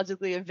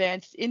technologically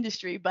advanced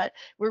industry, but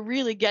we're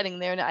really getting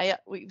there. And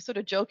we sort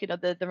of joke,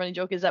 the running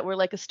joke is that we're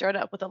like a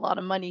startup with a lot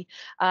of money,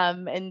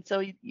 and so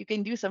you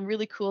can do some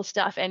really cool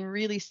stuff and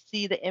really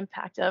see the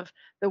impact of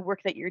the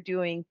work that you're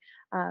doing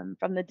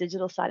from the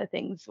digital side of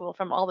things. Well,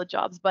 from all the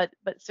jobs, but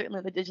certainly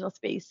the digital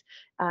space.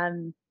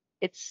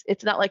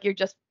 It's not like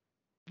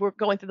we're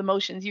going through the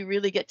motions. You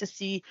really get to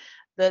see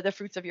the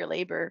fruits of your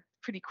labor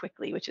pretty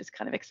quickly, which is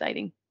kind of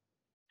exciting.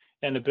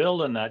 And to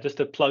build on that, just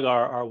to plug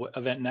our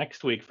event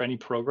next week for any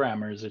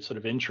programmers that's sort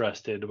of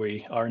interested,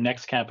 our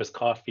next campus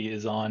coffee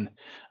is on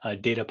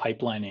data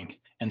pipelining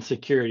and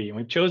security. And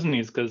we've chosen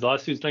these because a lot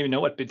of students don't even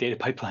know what data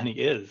pipelining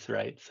is,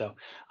 right? So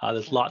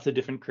there's lots of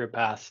different career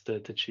paths to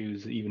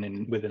choose,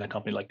 even within a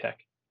company like Teck.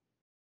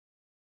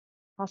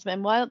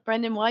 Awesome. And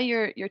Brendan, while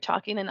you're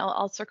talking, and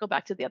I'll circle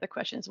back to the other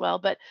question as well,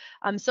 but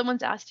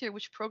someone's asked here,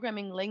 which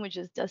programming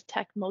languages does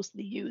Teck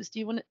mostly use?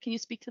 Can you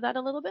speak to that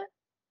a little bit?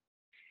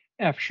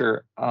 Yeah, for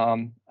sure.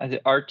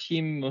 Our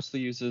team mostly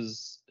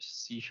uses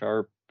C#,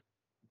 a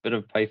bit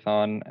of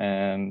Python,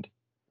 and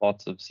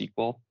lots of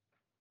SQL.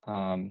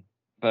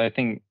 But I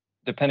think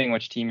depending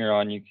which team you're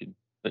on,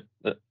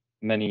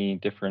 many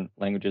different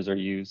languages are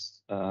used.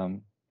 A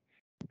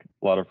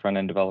lot of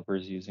front-end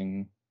developers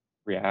using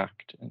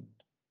React, and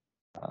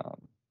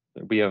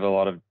we have a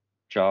lot of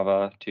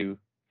Java too.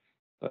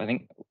 But I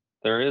think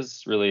there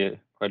is really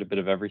quite a bit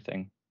of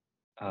everything.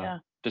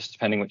 Just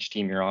depending which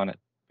team you're on, it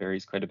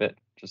varies quite a bit.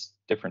 Just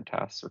different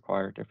tasks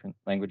require different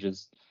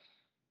languages.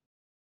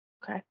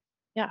 Okay.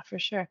 Yeah, for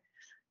sure.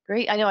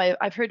 Great. I know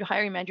I've heard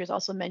hiring managers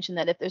also mention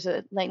that if there's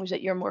a language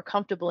that you're more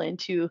comfortable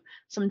into,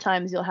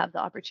 sometimes you'll have the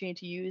opportunity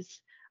to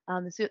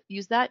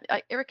use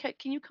that. Eric,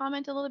 can you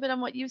comment a little bit on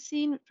what you've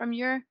seen from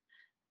your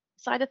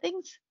side of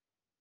things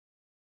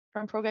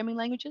from programming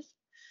languages?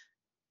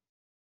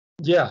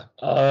 Yeah,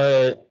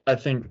 I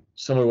think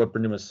some of what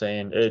Brandon was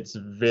saying, it's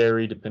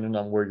very dependent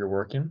on where you're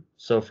working.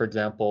 So, for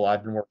example,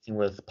 I've been working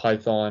with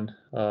Python,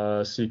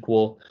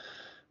 SQL,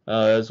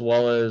 as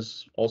well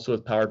as also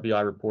with Power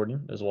BI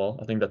reporting as well.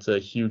 I think that's a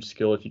huge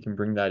skill if you can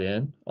bring that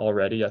in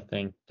already. I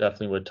think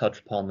definitely would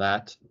touch upon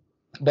that.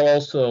 But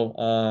also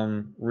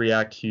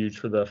React huge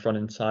for the front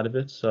end side of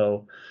it.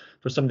 So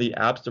for some of the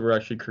apps that we're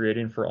actually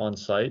creating for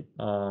on-site,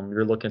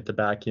 you're looking at the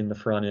back end, the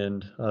front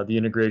end, the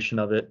integration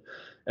of it.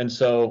 And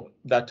so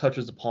that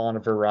touches upon a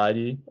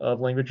variety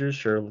of languages,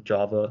 sure,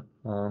 Java.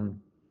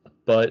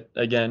 But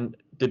again,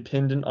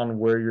 dependent on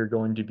where you're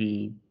going to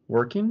be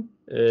working,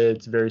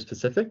 it's very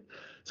specific.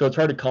 So it's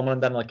hard to comment on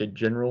that in like a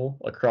general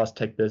across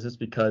tech business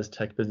because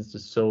tech business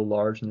is so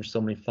large and there's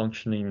so many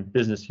functioning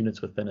business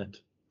units within it.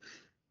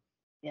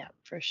 Yeah,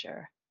 for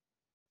sure.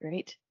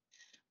 Great.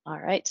 All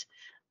right.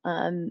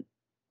 Um,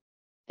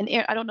 and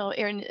Erin, I don't know,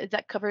 Erin, does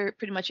that cover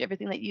pretty much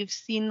everything that you've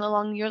seen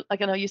along your,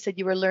 like I know you said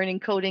you were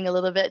learning coding a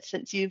little bit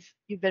since you've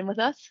been with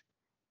us?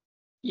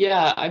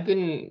 Yeah, I've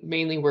been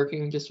mainly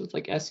working just with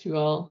like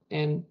SQL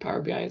and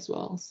Power BI as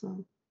well.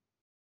 So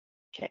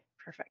Okay,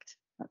 perfect.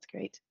 That's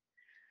great.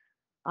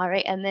 All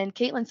right, and then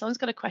Caitlin, someone's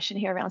got a question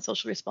here around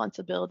social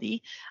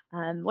responsibility.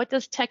 What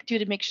does Teck do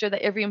to make sure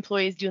that every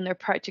employee is doing their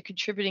part to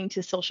contributing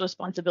to social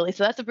responsibility?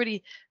 So that's a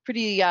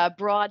pretty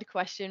broad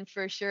question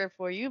for sure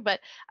for you,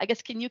 but I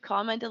guess can you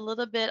comment a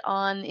little bit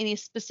on any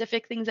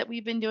specific things that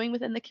we've been doing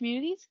within the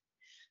communities?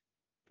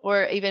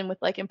 Or even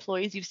with like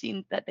employees you've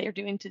seen that they're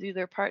doing to do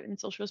their part in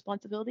social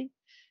responsibility?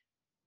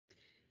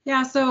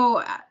 Yeah,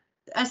 so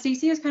as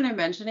Stacey was kind of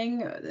mentioning,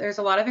 there's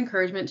a lot of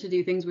encouragement to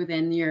do things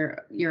within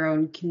your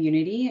own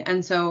community,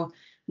 and so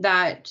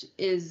that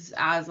is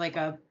as like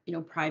a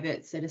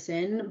private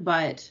citizen,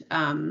 but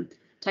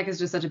Teck is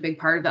just such a big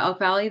part of the Elk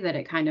Valley that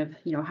it kind of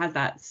has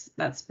that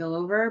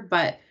spillover.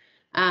 But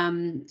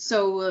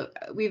so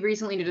we've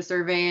recently did a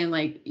survey, and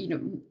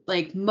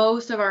like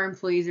most of our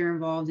employees are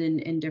involved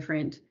in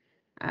different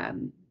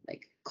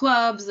like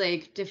clubs,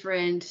 like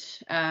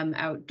different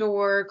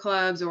outdoor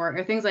clubs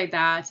or things like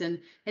that. And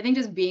I think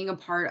just being a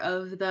part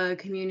of the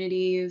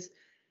communities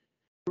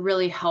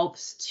really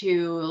helps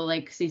to,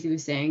 like Stacey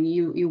was saying,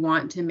 you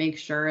want to make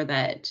sure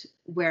that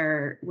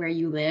where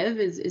you live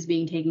is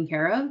being taken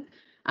care of.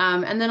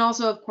 And then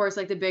also, of course,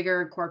 like the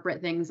bigger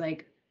corporate things,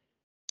 like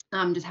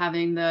just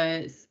having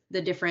the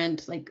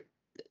different, like,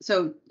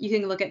 so you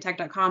can look at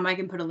teck.com. I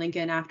can put a link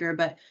in after,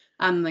 but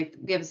like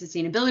we have a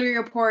sustainability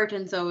report,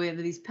 and so we have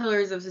these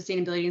pillars of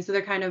sustainability, and so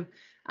they're kind of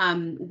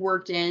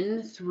worked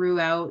in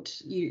throughout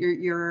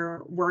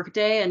your work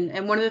day.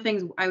 And one of the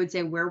things I would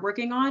say we're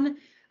working on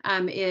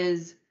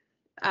is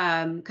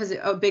because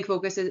a big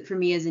focus for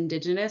me is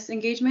Indigenous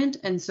engagement,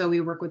 and so we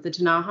work with the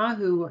Tanaha,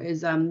 who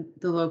is the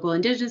local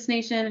Indigenous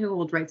nation who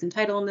holds rights and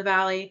title in the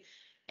valley.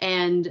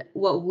 And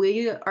what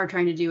we are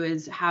trying to do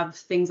is have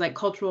things like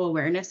cultural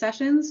awareness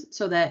sessions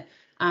so that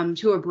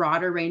to a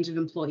broader range of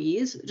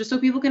employees, just so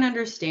people can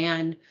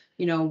understand,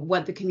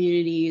 what the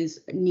communities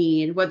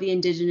need, what the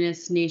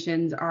Indigenous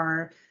nations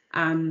are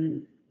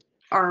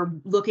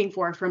looking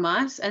for from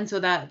us. And so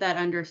that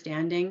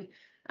understanding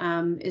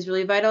is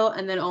really vital.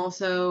 And then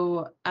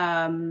also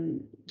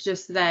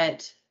just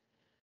that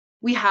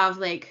we have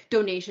like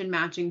donation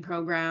matching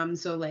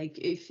programs. So like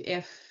if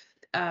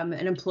an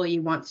employee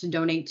wants to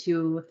donate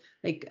to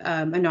like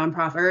a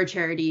nonprofit or a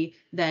charity,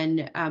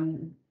 then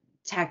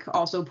Teck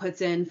also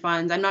puts in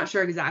funds. I'm not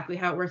sure exactly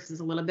how it works.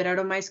 It's a little bit out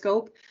of my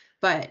scope,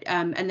 but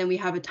and then we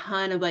have a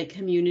ton of like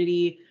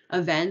community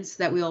events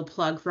that we'll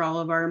plug for all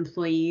of our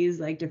employees,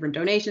 like different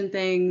donation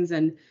things.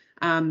 And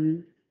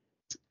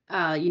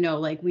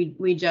like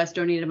we just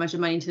donated a bunch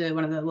of money to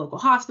one of the local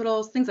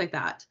hospitals, things like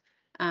that.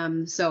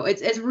 So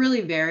it's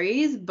really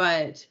varies,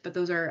 but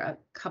those are a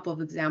couple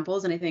of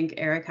examples, and I think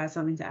Eric has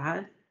something to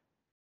add.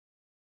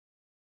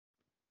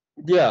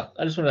 Yeah,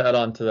 I just want to add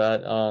on to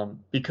that.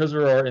 Because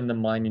we are in the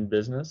mining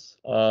business,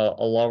 a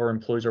lot of our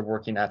employees are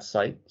working at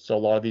site, so a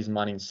lot of these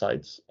mining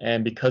sites.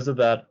 And because of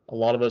that, a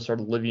lot of us are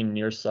living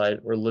near site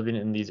or living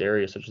in these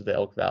areas such as the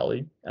Elk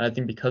Valley. And I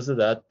think because of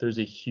that, there's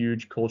a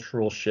huge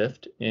cultural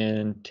shift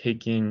in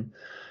taking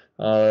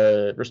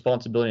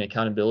responsibility and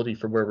accountability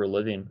for where we're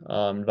living,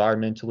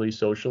 environmentally,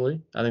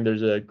 socially. I think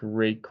there's a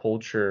great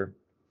culture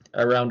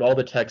around all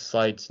the Teck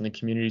sites and the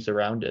communities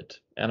around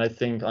it. And I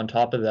think on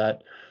top of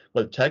that,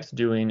 what Tech's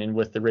doing and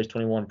with the Race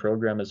 21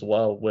 program as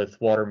well, with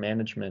water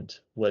management,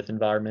 with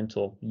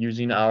environmental,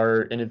 using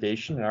our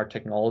innovation and our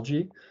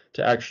technology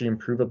to actually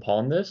improve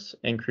upon this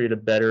and create a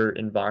better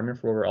environment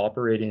for where we're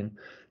operating,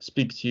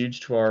 speaks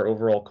huge to our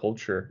overall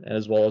culture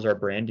as well as our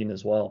branding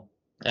as well.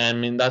 And I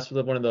mean, that's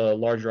one of the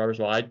large drivers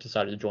why I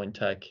decided to join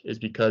Teck, is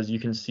because you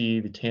can see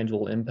the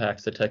tangible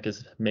impacts that Teck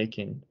is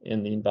making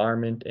in the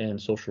environment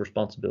and social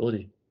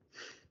responsibility.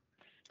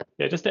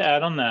 Yeah, just to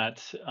add on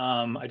that,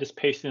 I just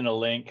pasted in a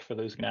link for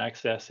those who can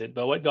access it.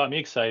 But what got me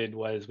excited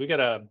was we got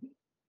a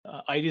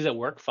Ideas at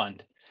Work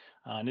fund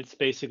And it's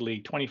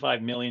basically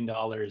 $25 million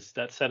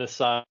that's set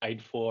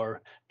aside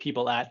for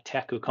people at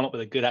Teck who come up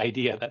with a good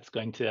idea that's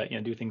going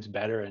to do things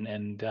better.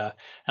 And a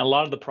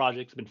lot of the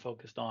projects have been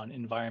focused on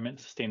environment,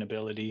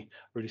 sustainability,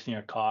 reducing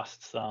our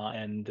costs.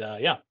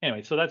 Yeah,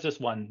 anyway, so that's just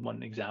one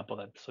example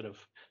that sort of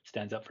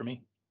stands out for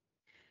me.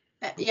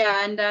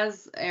 Yeah, and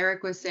as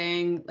Eric was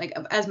saying, like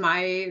as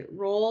my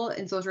role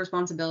in social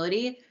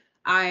responsibility,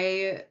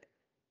 I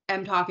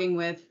am talking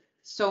with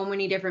so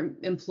many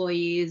different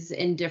employees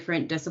in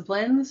different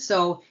disciplines.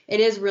 So it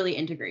is really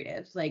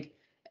integrated. Like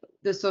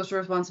the social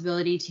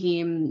responsibility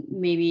team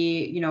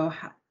maybe,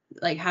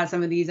 like has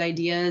some of these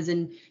ideas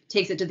and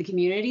takes it to the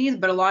communities,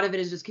 but a lot of it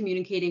is just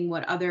communicating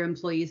what other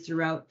employees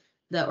throughout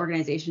the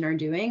organization are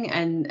doing,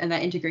 and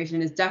that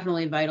integration is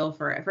definitely vital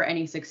for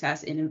any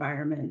success in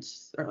environment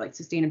or like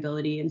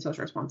sustainability and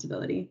social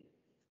responsibility.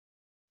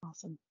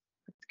 Awesome.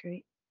 That's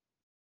great.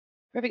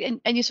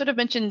 Perfect. And you sort of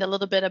mentioned a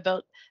little bit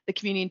about the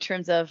community in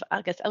terms of,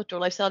 I guess, outdoor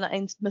lifestyle.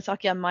 And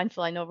Misaki, I'm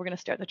mindful. I know we're going to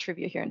start the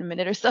trivia here in a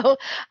minute or so.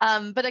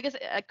 But I guess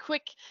a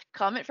quick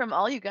comment from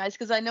all you guys,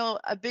 because I know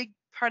a big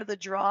part of the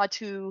draw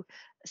to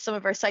some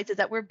of our sites is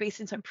that we're based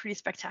in some pretty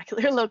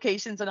spectacular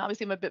locations. And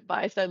obviously I'm a bit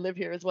biased. I live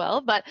here as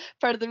well. But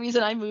part of the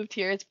reason I moved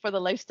here is for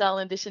the lifestyle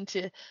in addition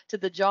to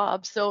the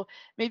job. So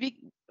maybe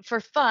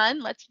for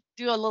fun, let's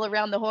do a little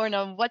around the horn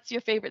on what's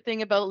your favorite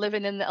thing about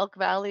living in the Elk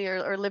Valley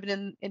or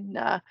living in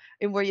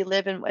where you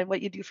live and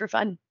what you do for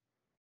fun.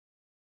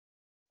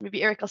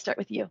 Maybe Eric, I'll start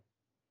with you.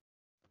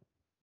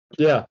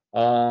 Yeah.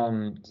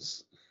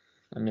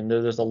 I mean,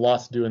 there's a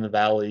lot to do in the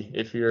valley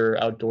if you're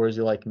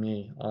outdoorsy like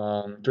me.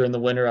 During the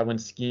winter, I went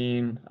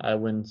skiing, I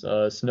went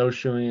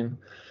snowshoeing,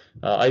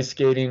 ice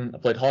skating. I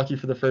played hockey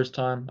for the first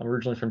time. I'm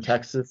originally from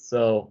Texas,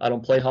 so I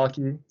don't play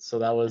hockey, so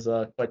that was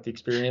quite the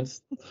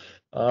experience.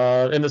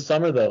 In the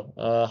summer, though,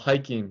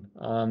 hiking.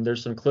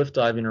 There's some cliff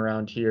diving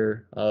around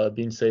here,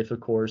 being safe, of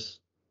course.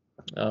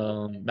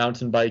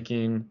 Mountain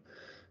biking.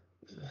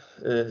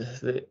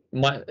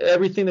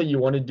 Everything that you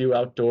want to do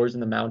outdoors in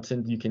the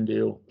mountains you can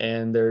do,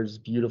 and there's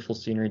beautiful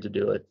scenery to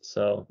do it.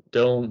 So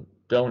don't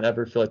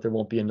ever feel like there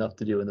won't be enough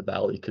to do in the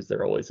valley, because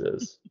there always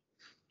is.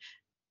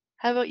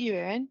 How about you,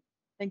 Erin?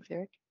 Thanks,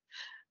 Eric.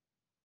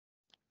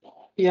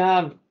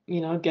 Yeah,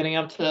 getting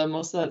up to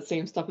most of that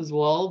same stuff as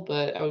well,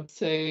 but I would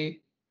say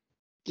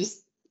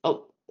just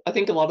I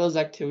think a lot of those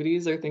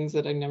activities are things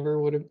that I never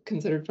would have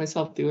considered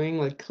myself doing,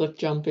 like cliff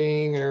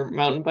jumping or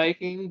mountain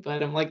biking,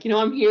 but I'm like,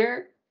 I'm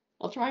here,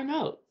 I'll try them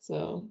out.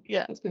 So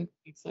Yeah, that's been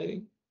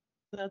exciting.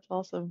 that's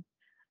awesome.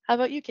 How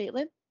about you,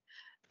 Caitlin?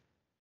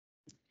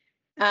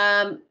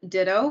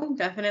 Ditto,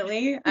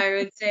 definitely. I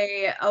would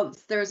say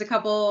there was a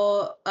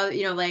couple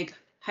like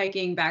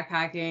hiking,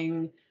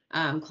 backpacking,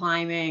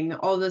 climbing,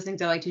 all those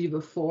things I like to do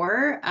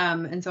before.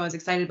 And so I was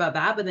excited about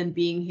that. But then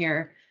being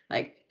here,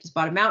 like just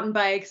bought a mountain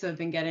bike, so I've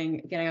been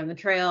getting on the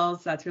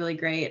trails. That's really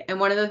great. And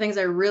one of the things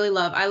I really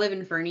love, I live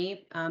in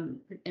Fernie,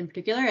 in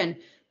particular, and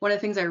one of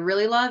the things I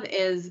really love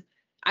is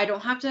I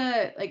don't have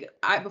to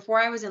before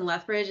I was in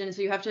Lethbridge, and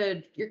so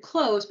you're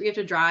close, but you have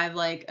to drive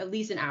like at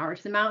least an hour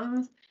to the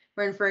mountains.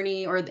 We're in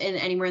Fernie or in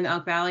anywhere in the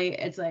Elk Valley,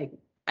 it's like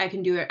I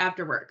can do it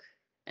after work,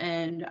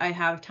 and I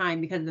have time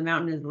because the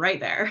mountain is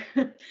right there.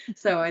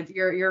 So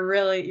you're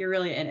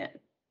really in it.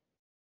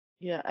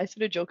 Yeah, I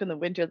sort of joke in the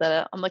winter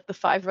that I'm like the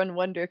 5-run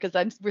wonder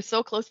because we're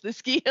so close to the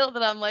ski hill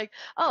that I'm like,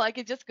 oh, I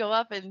could just go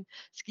up and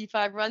ski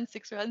 5 runs,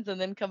 6 runs,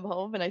 and then come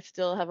home and I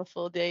still have a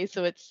full day.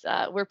 So it's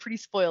we're pretty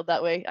spoiled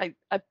that way. I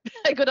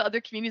I go to other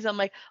communities, I'm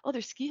like, oh,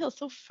 their ski hill's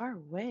so far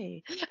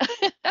away,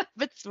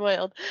 but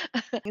spoiled.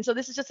 And so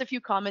this is just a few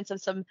comments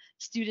of some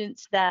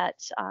students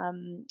that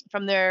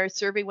from their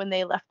survey when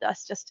they left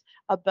us, just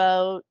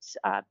about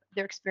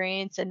their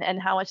experience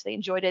and how much they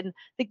enjoyed it. And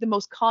I think the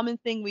most common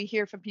thing we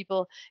hear from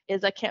people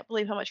is, I can't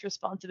believe how much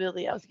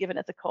responsibility I was given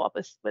at the co-op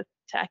with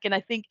Teck. And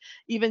I think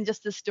even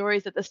just the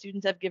stories that the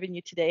students have given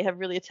you today have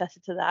really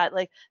attested to that.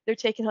 Like they're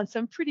taking on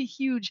some pretty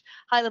huge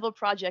high level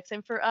projects.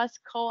 And for us,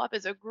 co-op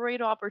is a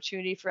great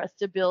opportunity for us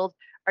to build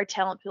our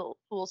talent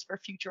pools for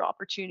future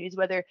opportunities,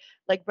 whether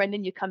like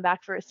Brendan, you come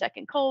back for a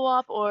second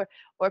co-op or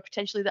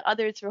potentially the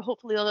others, or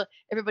hopefully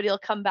everybody will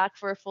come back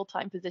for a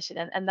full-time position.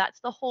 And that's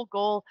the whole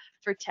goal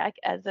for Teck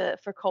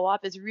for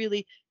co-op, is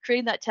really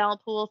creating that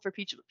talent pool for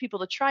people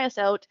to try us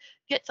out,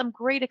 get some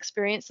great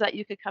experience so that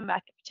you could come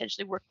back and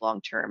potentially work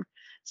long term.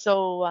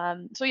 So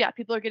yeah,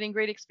 people are getting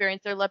great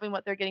experience. They're loving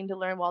what they're getting to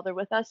learn while they're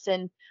with us,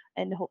 and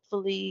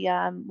hopefully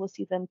we'll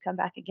see them come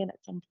back again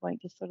at some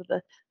point. Is sort of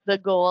the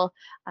goal.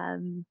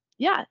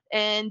 Yeah,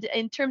 and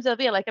in terms of,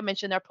 like I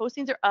mentioned, our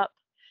postings are up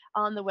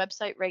on the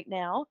website right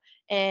now,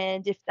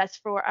 and if that's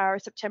for our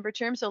September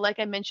term. So like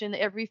I mentioned,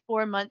 every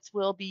 4 months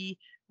we'll be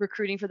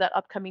recruiting for that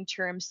upcoming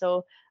term.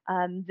 So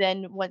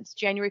then once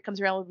January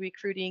comes around, we'll be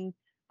recruiting.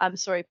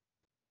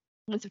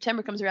 when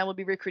September comes around, we'll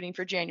be recruiting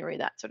for January,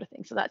 that sort of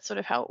thing. So that's sort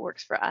of how it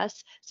works for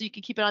us. So you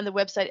can keep it on the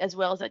website as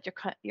well as at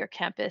your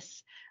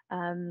campus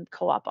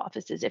co-op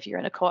offices if you're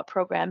in a co-op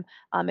program.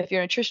 If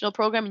you're in a traditional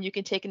program and you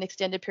can take an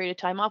extended period of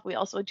time off, we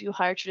also do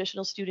hire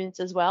traditional students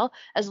as well,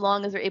 as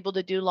long as they're able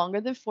to do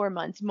longer than 4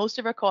 months. Most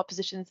of our co-op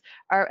positions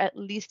are at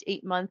least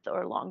 8 months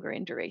or longer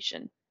in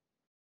duration.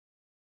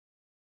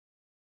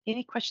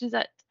 Any questions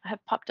that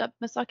have popped up,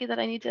 Masaki, that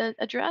I need to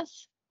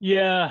address?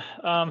 Yeah.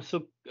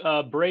 So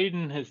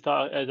Braden is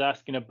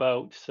asking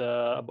about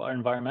our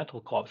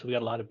environmental co-op. So we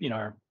got a lot of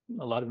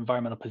a lot of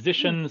environmental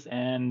positions,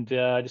 and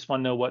I just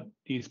want to know what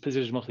these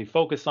positions mostly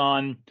focus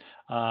on.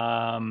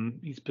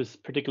 He's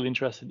particularly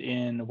interested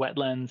in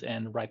wetlands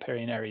and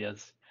riparian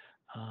areas.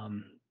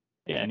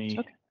 Yeah.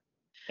 Okay.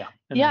 Yeah.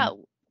 Yeah.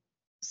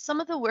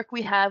 Some of the work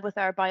we have with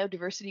our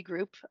biodiversity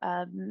group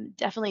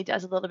definitely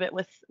does a little bit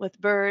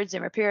with birds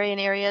and riparian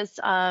areas.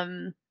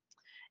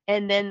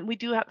 And then we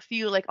do have a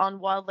few like on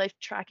wildlife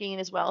tracking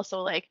as well.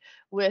 So like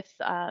with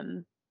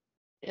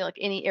like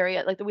any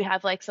area, like we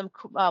have like some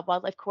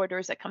wildlife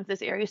corridors that come to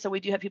this area. So we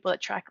do have people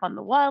that track on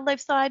the wildlife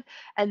side,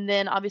 and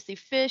then obviously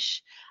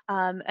fish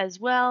as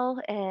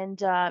well. And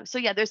so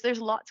yeah,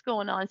 there's lots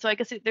going on. So I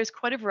guess there's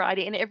quite a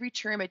variety, and every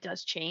term it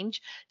does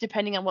change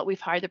depending on what we've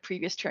hired the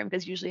previous term,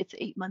 because usually it's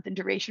 8 month in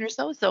duration or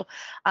so. So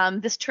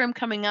this term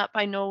coming up,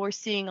 I know we're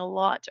seeing a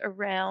lot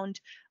around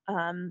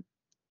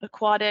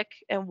aquatic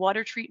and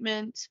water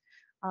treatment.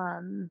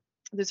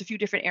 There's a few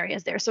different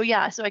areas there. So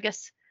yeah, so I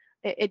guess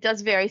it does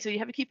vary. So you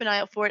have to keep an eye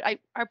out for it.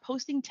 Our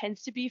posting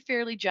tends to be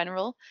fairly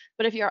general,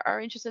 but if you are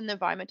interested in the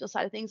environmental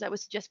side of things, I would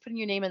suggest putting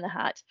your name in the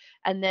hat,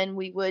 and then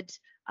we would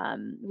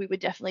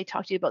definitely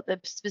talk to you about the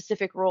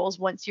specific roles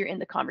once you're in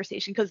the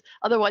conversation, because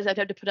otherwise I'd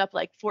have to put up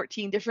like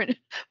 14 different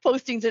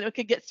postings and it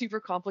could get super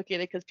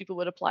complicated because people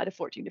would apply to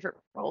 14 different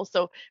roles.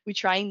 So we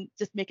try and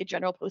just make a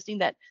general posting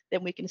that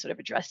then we can sort of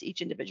address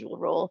each individual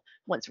role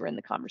once we're in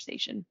the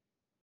conversation.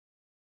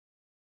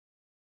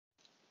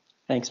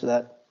 Thanks for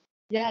that.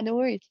 Yeah, no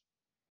worries.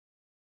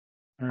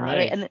 All All right.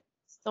 right. And then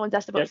someone's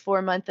asked about Yep.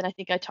 4 months, and I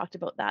think I talked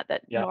about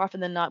that Yeah. more often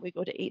than not, we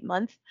go to 8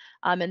 months.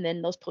 And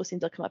then those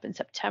postings will come up in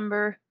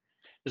September.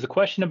 There's a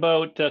question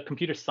about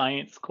computer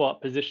science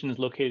co-op positions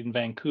located in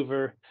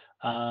Vancouver.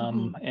 Are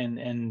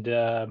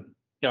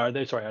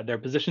there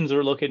positions that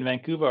are located in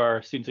Vancouver?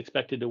 Are students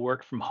expected to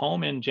work from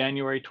home in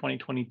January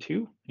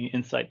 2022? Any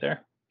insight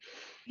there?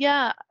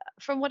 Yeah,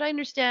 from what I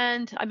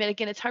understand, I mean,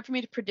 again, it's hard for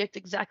me to predict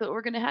exactly what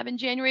we're going to have in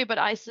January, but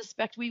I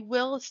suspect we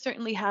will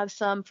certainly have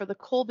some for the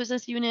coal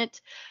business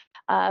unit.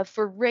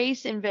 For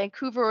race in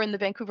Vancouver or in the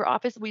Vancouver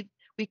office, we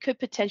could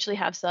potentially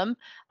have some.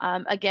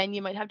 Again,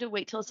 you might have to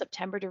wait till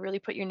September to really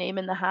put your name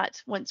in the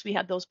hat once we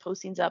have those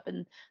postings up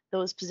and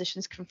those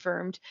positions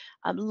confirmed.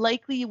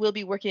 Likely you will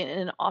be working in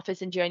an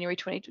office in January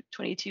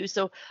 2022.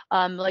 So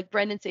like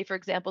Brendan, say, for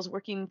example, is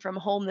working from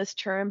home this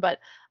term, but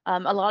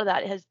a lot of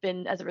that has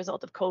been as a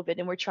result of COVID,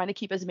 and we're trying to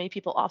keep as many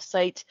people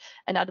off-site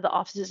and out of the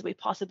offices as we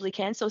possibly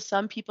can. So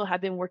some people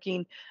have been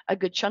working a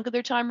good chunk of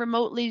their time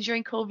remotely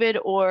during COVID,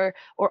 or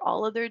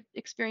all of their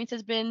experience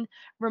has been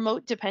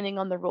remote, depending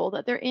on the role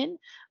that they're in.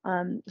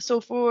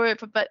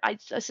 But I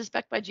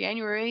suspect by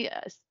January,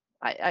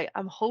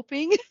 I'm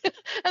hoping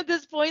at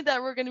this point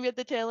that we're going to be at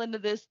the tail end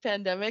of this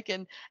pandemic,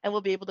 and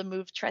we'll be able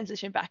to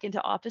transition back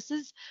into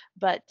offices.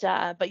 But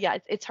yeah,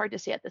 it's hard to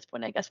say at this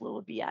point. I guess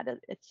we'll be at it.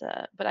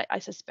 But I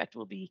suspect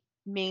we'll be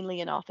mainly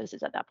in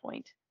offices at that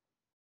point.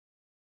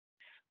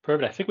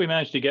 Perfect. I think we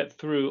managed to get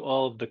through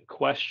all of the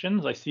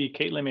questions. I see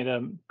Caitlin made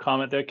a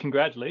comment there.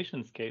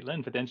 Congratulations,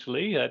 Caitlin,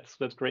 potentially.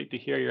 That's great to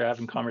hear you're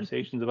having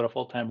conversations about a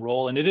full-time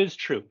role. And it is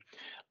true.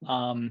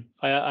 I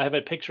have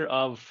a picture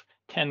of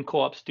 10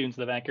 co-op students at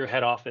the Vancouver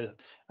head office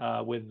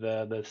with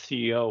the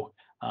CEO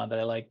that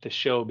I like to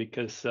show,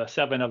 because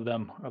 7 of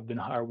them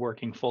are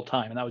working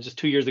full-time. And that was just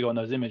 2 years ago in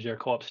those images, they're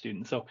co-op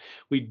students. So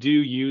we do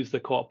use the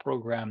co-op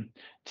program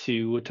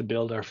to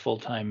build our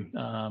full-time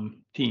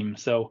team.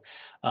 So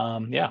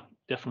yeah,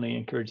 definitely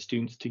encourage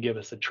students to give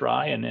us a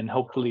try, and then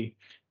hopefully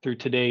through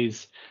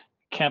today's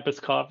campus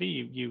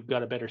coffee, you've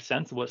got a better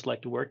sense of what it's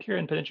like to work here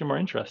and potentially more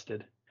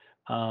interested.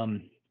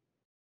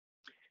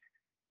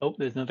 Oh,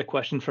 there's another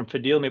question from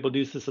Fadil. Maybe we'll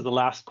do this as the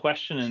last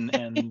question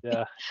and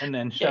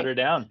then shut her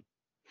down.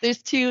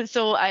 There's 2.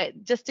 So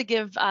just to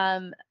give,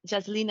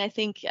 Jasleen, I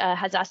think,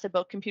 has asked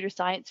about computer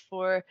science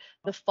for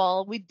the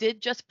fall. We did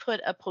just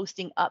put a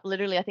posting up.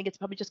 Literally, I think it's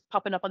probably just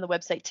popping up on the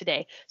website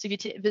today. So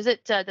if you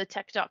visit the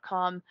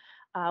teck.com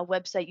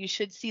website, you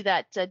should see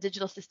that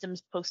digital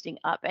systems posting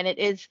up, and it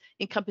is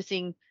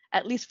encompassing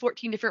at least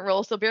 14 different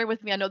roles. So bear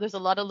with me. I know there's a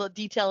lot of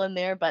detail in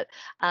there, but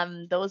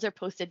those are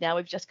posted now.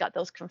 We've just got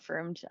those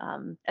confirmed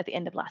at the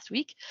end of last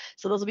week.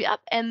 So those will be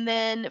up. And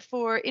then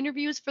for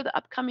interviews for the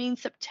upcoming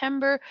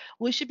September,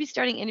 we should be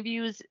starting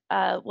interviews.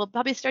 We'll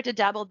probably start to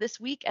dabble this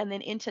week, and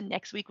then into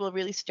next week we'll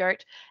really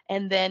start.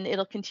 And then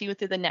it'll continue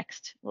through the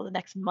next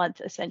month,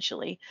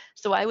 essentially.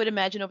 So I would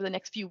imagine over the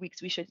next few weeks,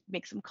 we should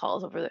make some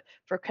calls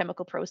for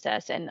chemical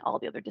process and all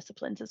the other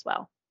disciplines as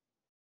well.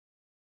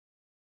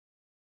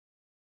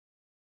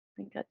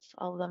 I think that's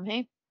all of them,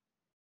 hey?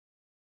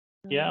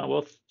 Yeah,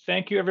 well,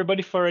 thank you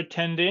everybody for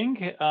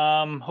attending.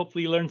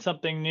 Hopefully you learned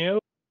something new.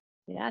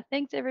 Yeah,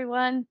 thanks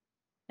everyone.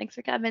 Thanks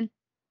for coming.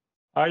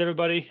 All right,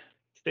 everybody,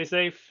 stay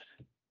safe.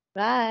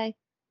 Bye.